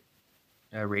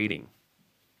rating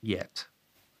yet.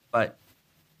 But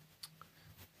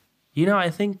I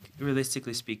think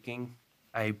realistically speaking,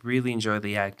 I really enjoy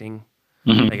the acting.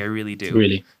 Mm-hmm. Like I really do.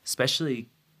 Really. Especially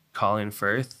Colin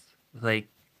Firth. Like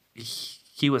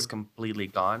he was completely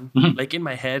gone. Mm-hmm. Like in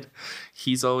my head,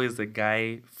 he's always the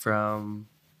guy from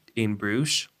In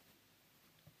Bruges.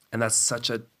 And that's such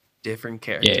a different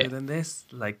character than this,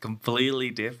 like completely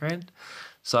different.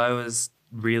 So I was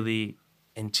really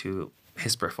into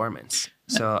his performance.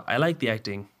 So I like the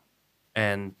acting,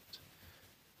 and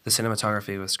the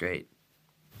cinematography was great.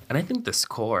 And I think the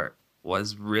score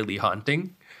was really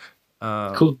haunting.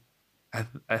 Cool. I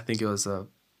think it was a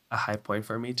high point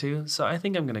for me too. So I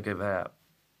think I'm going to give it a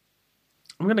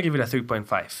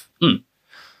 3.5.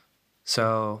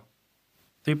 So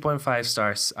 3.5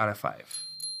 stars out of 5.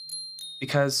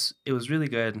 Because it was really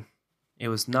good. It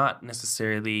was not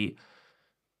necessarily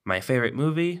my favorite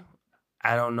movie.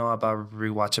 I don't know about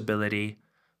rewatchability.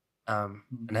 And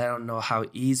I don't know how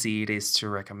easy it is to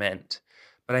recommend.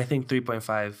 But I think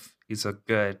 3.5 is a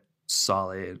good,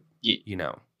 solid,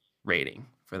 rating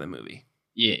for the movie.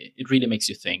 Yeah, it really makes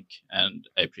you think. And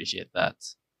I appreciate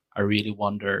that. I really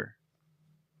wonder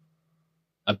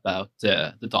about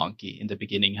the donkey in the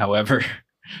beginning, however.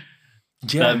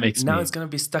 Yeah, now it's going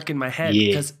to be stuck in my head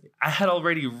because I had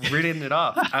already written it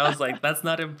off. I was like, that's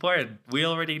not important. We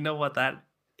already know what that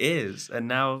is. And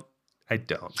now I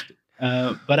don't.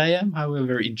 But I am,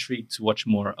 however, intrigued to watch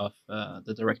more of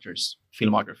the director's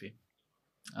filmography.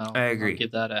 I agree. I'll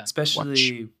give that a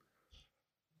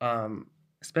watch.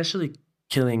 Especially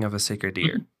Killing of a Sacred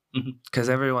Deer. Because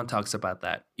everyone talks about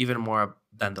that, even more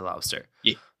than The Lobster.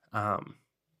 Yeah.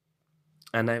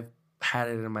 And I've had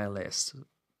it in my list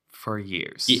for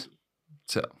years. Yeah.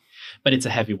 So, but it's a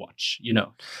heavy watch, you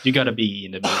gotta be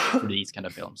in the mood for these kind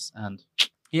of films, and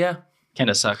kind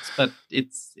of sucks, but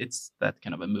it's that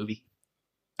kind of a movie.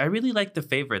 I really like The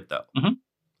Favorite though.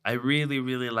 I really,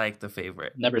 really like The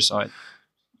Favorite. Never saw it.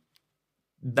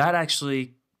 That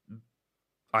actually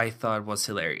I thought was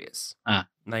hilarious.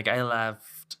 Like I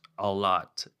laughed a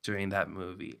lot during that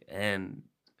movie, and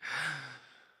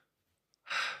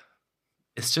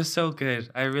it's just so good.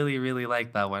 I really, really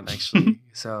like that one, actually.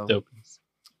 So, dope.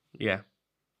 Yeah.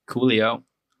 Coolio.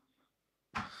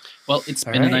 Well, it's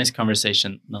been a nice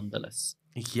conversation nonetheless.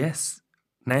 Yes.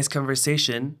 Nice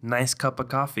conversation, nice cup of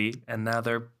coffee, and now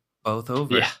they're both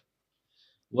over. Yeah.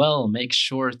 Well, make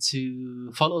sure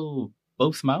to follow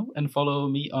both Mao and follow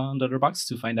me on Letterboxd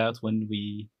to find out when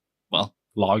we,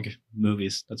 log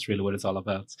movies. That's really what it's all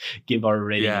about. Give our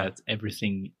rating Yeah. at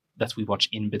everything that we watch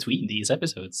in between these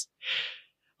episodes.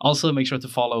 Also, make sure to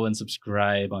follow and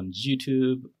subscribe on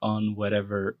YouTube, on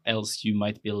whatever else you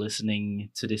might be listening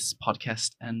to this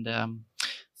podcast. And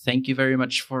thank you very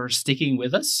much for sticking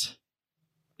with us.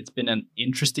 It's been an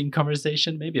interesting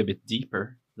conversation, maybe a bit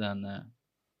deeper than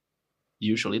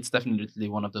usually. It's definitely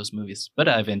one of those movies, but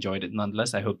I've enjoyed it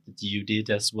nonetheless. I hope that you did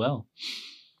as well.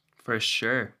 For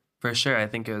sure. For sure. I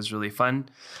think it was really fun.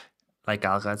 Like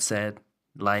Algat said,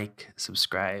 like,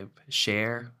 subscribe,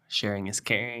 share. Sharing is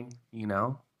caring, you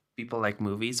know? People like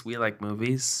movies. We like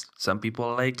movies. Some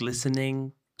people like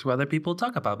listening to other people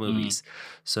talk about movies.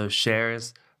 So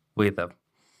shares with them,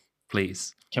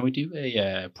 please. Can we do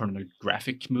a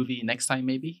pornographic movie next time,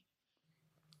 maybe?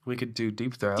 We could do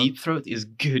Deep Throat. Deep Throat is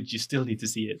good. You still need to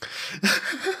see it.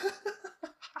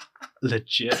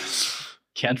 Legit.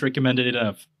 Can't recommend it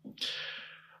enough.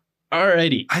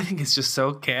 Alrighty. I think it's just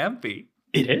so campy.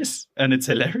 It is. And it's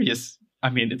hilarious. I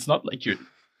mean, it's not like you're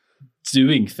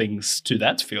doing things to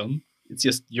that film. It's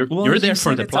just you're there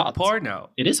for the plot. It's a porno.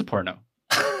 It is a porno.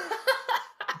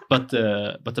 But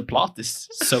the plot is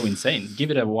so insane. Give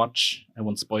it a watch. I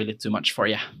won't spoil it too much for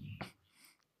you.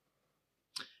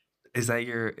 Is that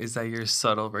your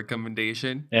subtle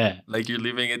recommendation? Yeah. Like you're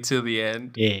leaving it till the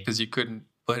end? Yeah. Because you couldn't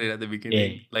put it at the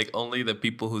beginning. Yeah. Like only the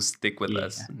people who stick with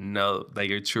us know that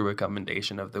your true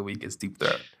recommendation of the week is Deep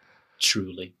Throat.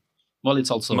 Truly. Well, it's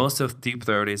also most of Deep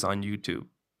Throat is on YouTube,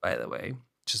 by the way.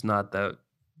 Just not the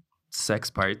sex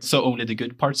parts. So only the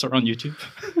good parts are on YouTube.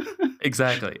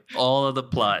 Exactly. All of the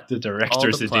plot. The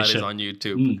director's all the plot edition is on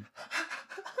YouTube.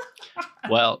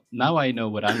 Well, now I know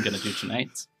what I'm gonna do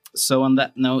tonight. So on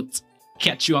that note,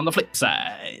 catch you on the flip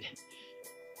side.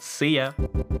 See ya.